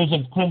Tears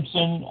of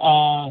Crimson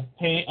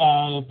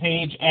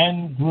page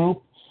and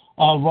group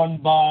run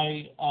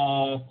by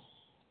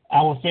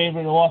our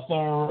favorite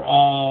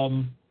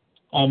author,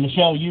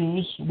 Michelle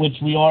Hughes, which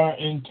we are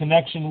in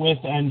connection with,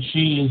 and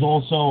she is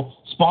also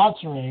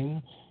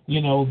sponsoring,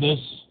 this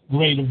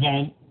great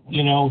event,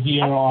 here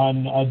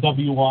on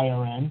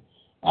WIRN.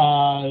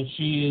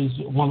 She is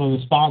one of the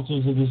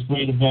sponsors of this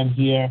great event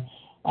here.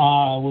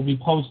 We'll be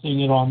posting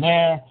it on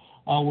there.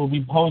 We'll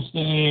be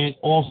posting it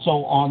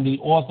also on the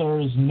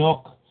author's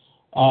Nook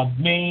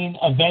main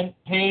event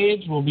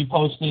page. We'll be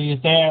posting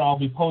it there. I'll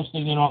be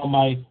posting it on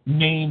my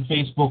main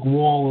Facebook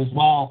wall as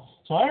well,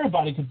 so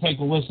everybody can take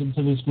a listen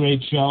to this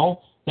great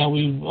show that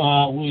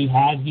we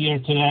had here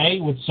today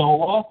with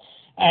Sola.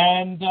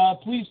 And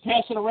please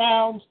pass it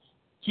around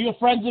to your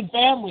friends and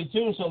family,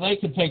 too, so they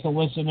can take a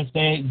listen if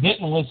they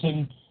didn't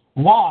listen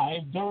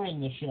live during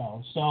the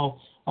show. So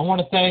I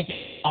want to thank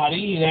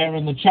everybody there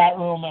in the chat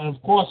room, and,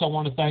 of course, I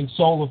want to thank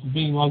Sola for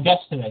being our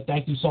guest today.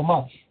 Thank you so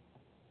much.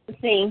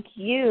 Thank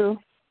you.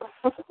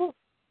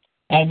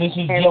 And this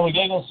is Joey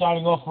Gagel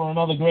signing off for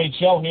another great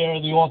show here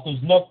at the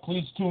Author's Nook.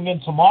 Please tune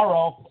in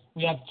tomorrow.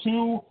 We have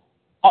 2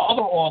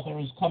 other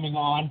authors coming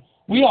on.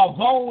 We are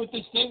going with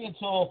this thing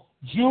until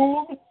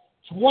June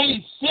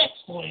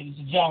 26th, ladies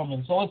and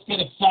gentlemen. So let's get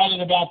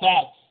excited about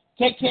that.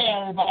 Take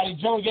care, everybody.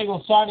 Joey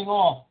Gagel signing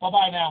off.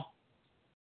 Bye-bye now.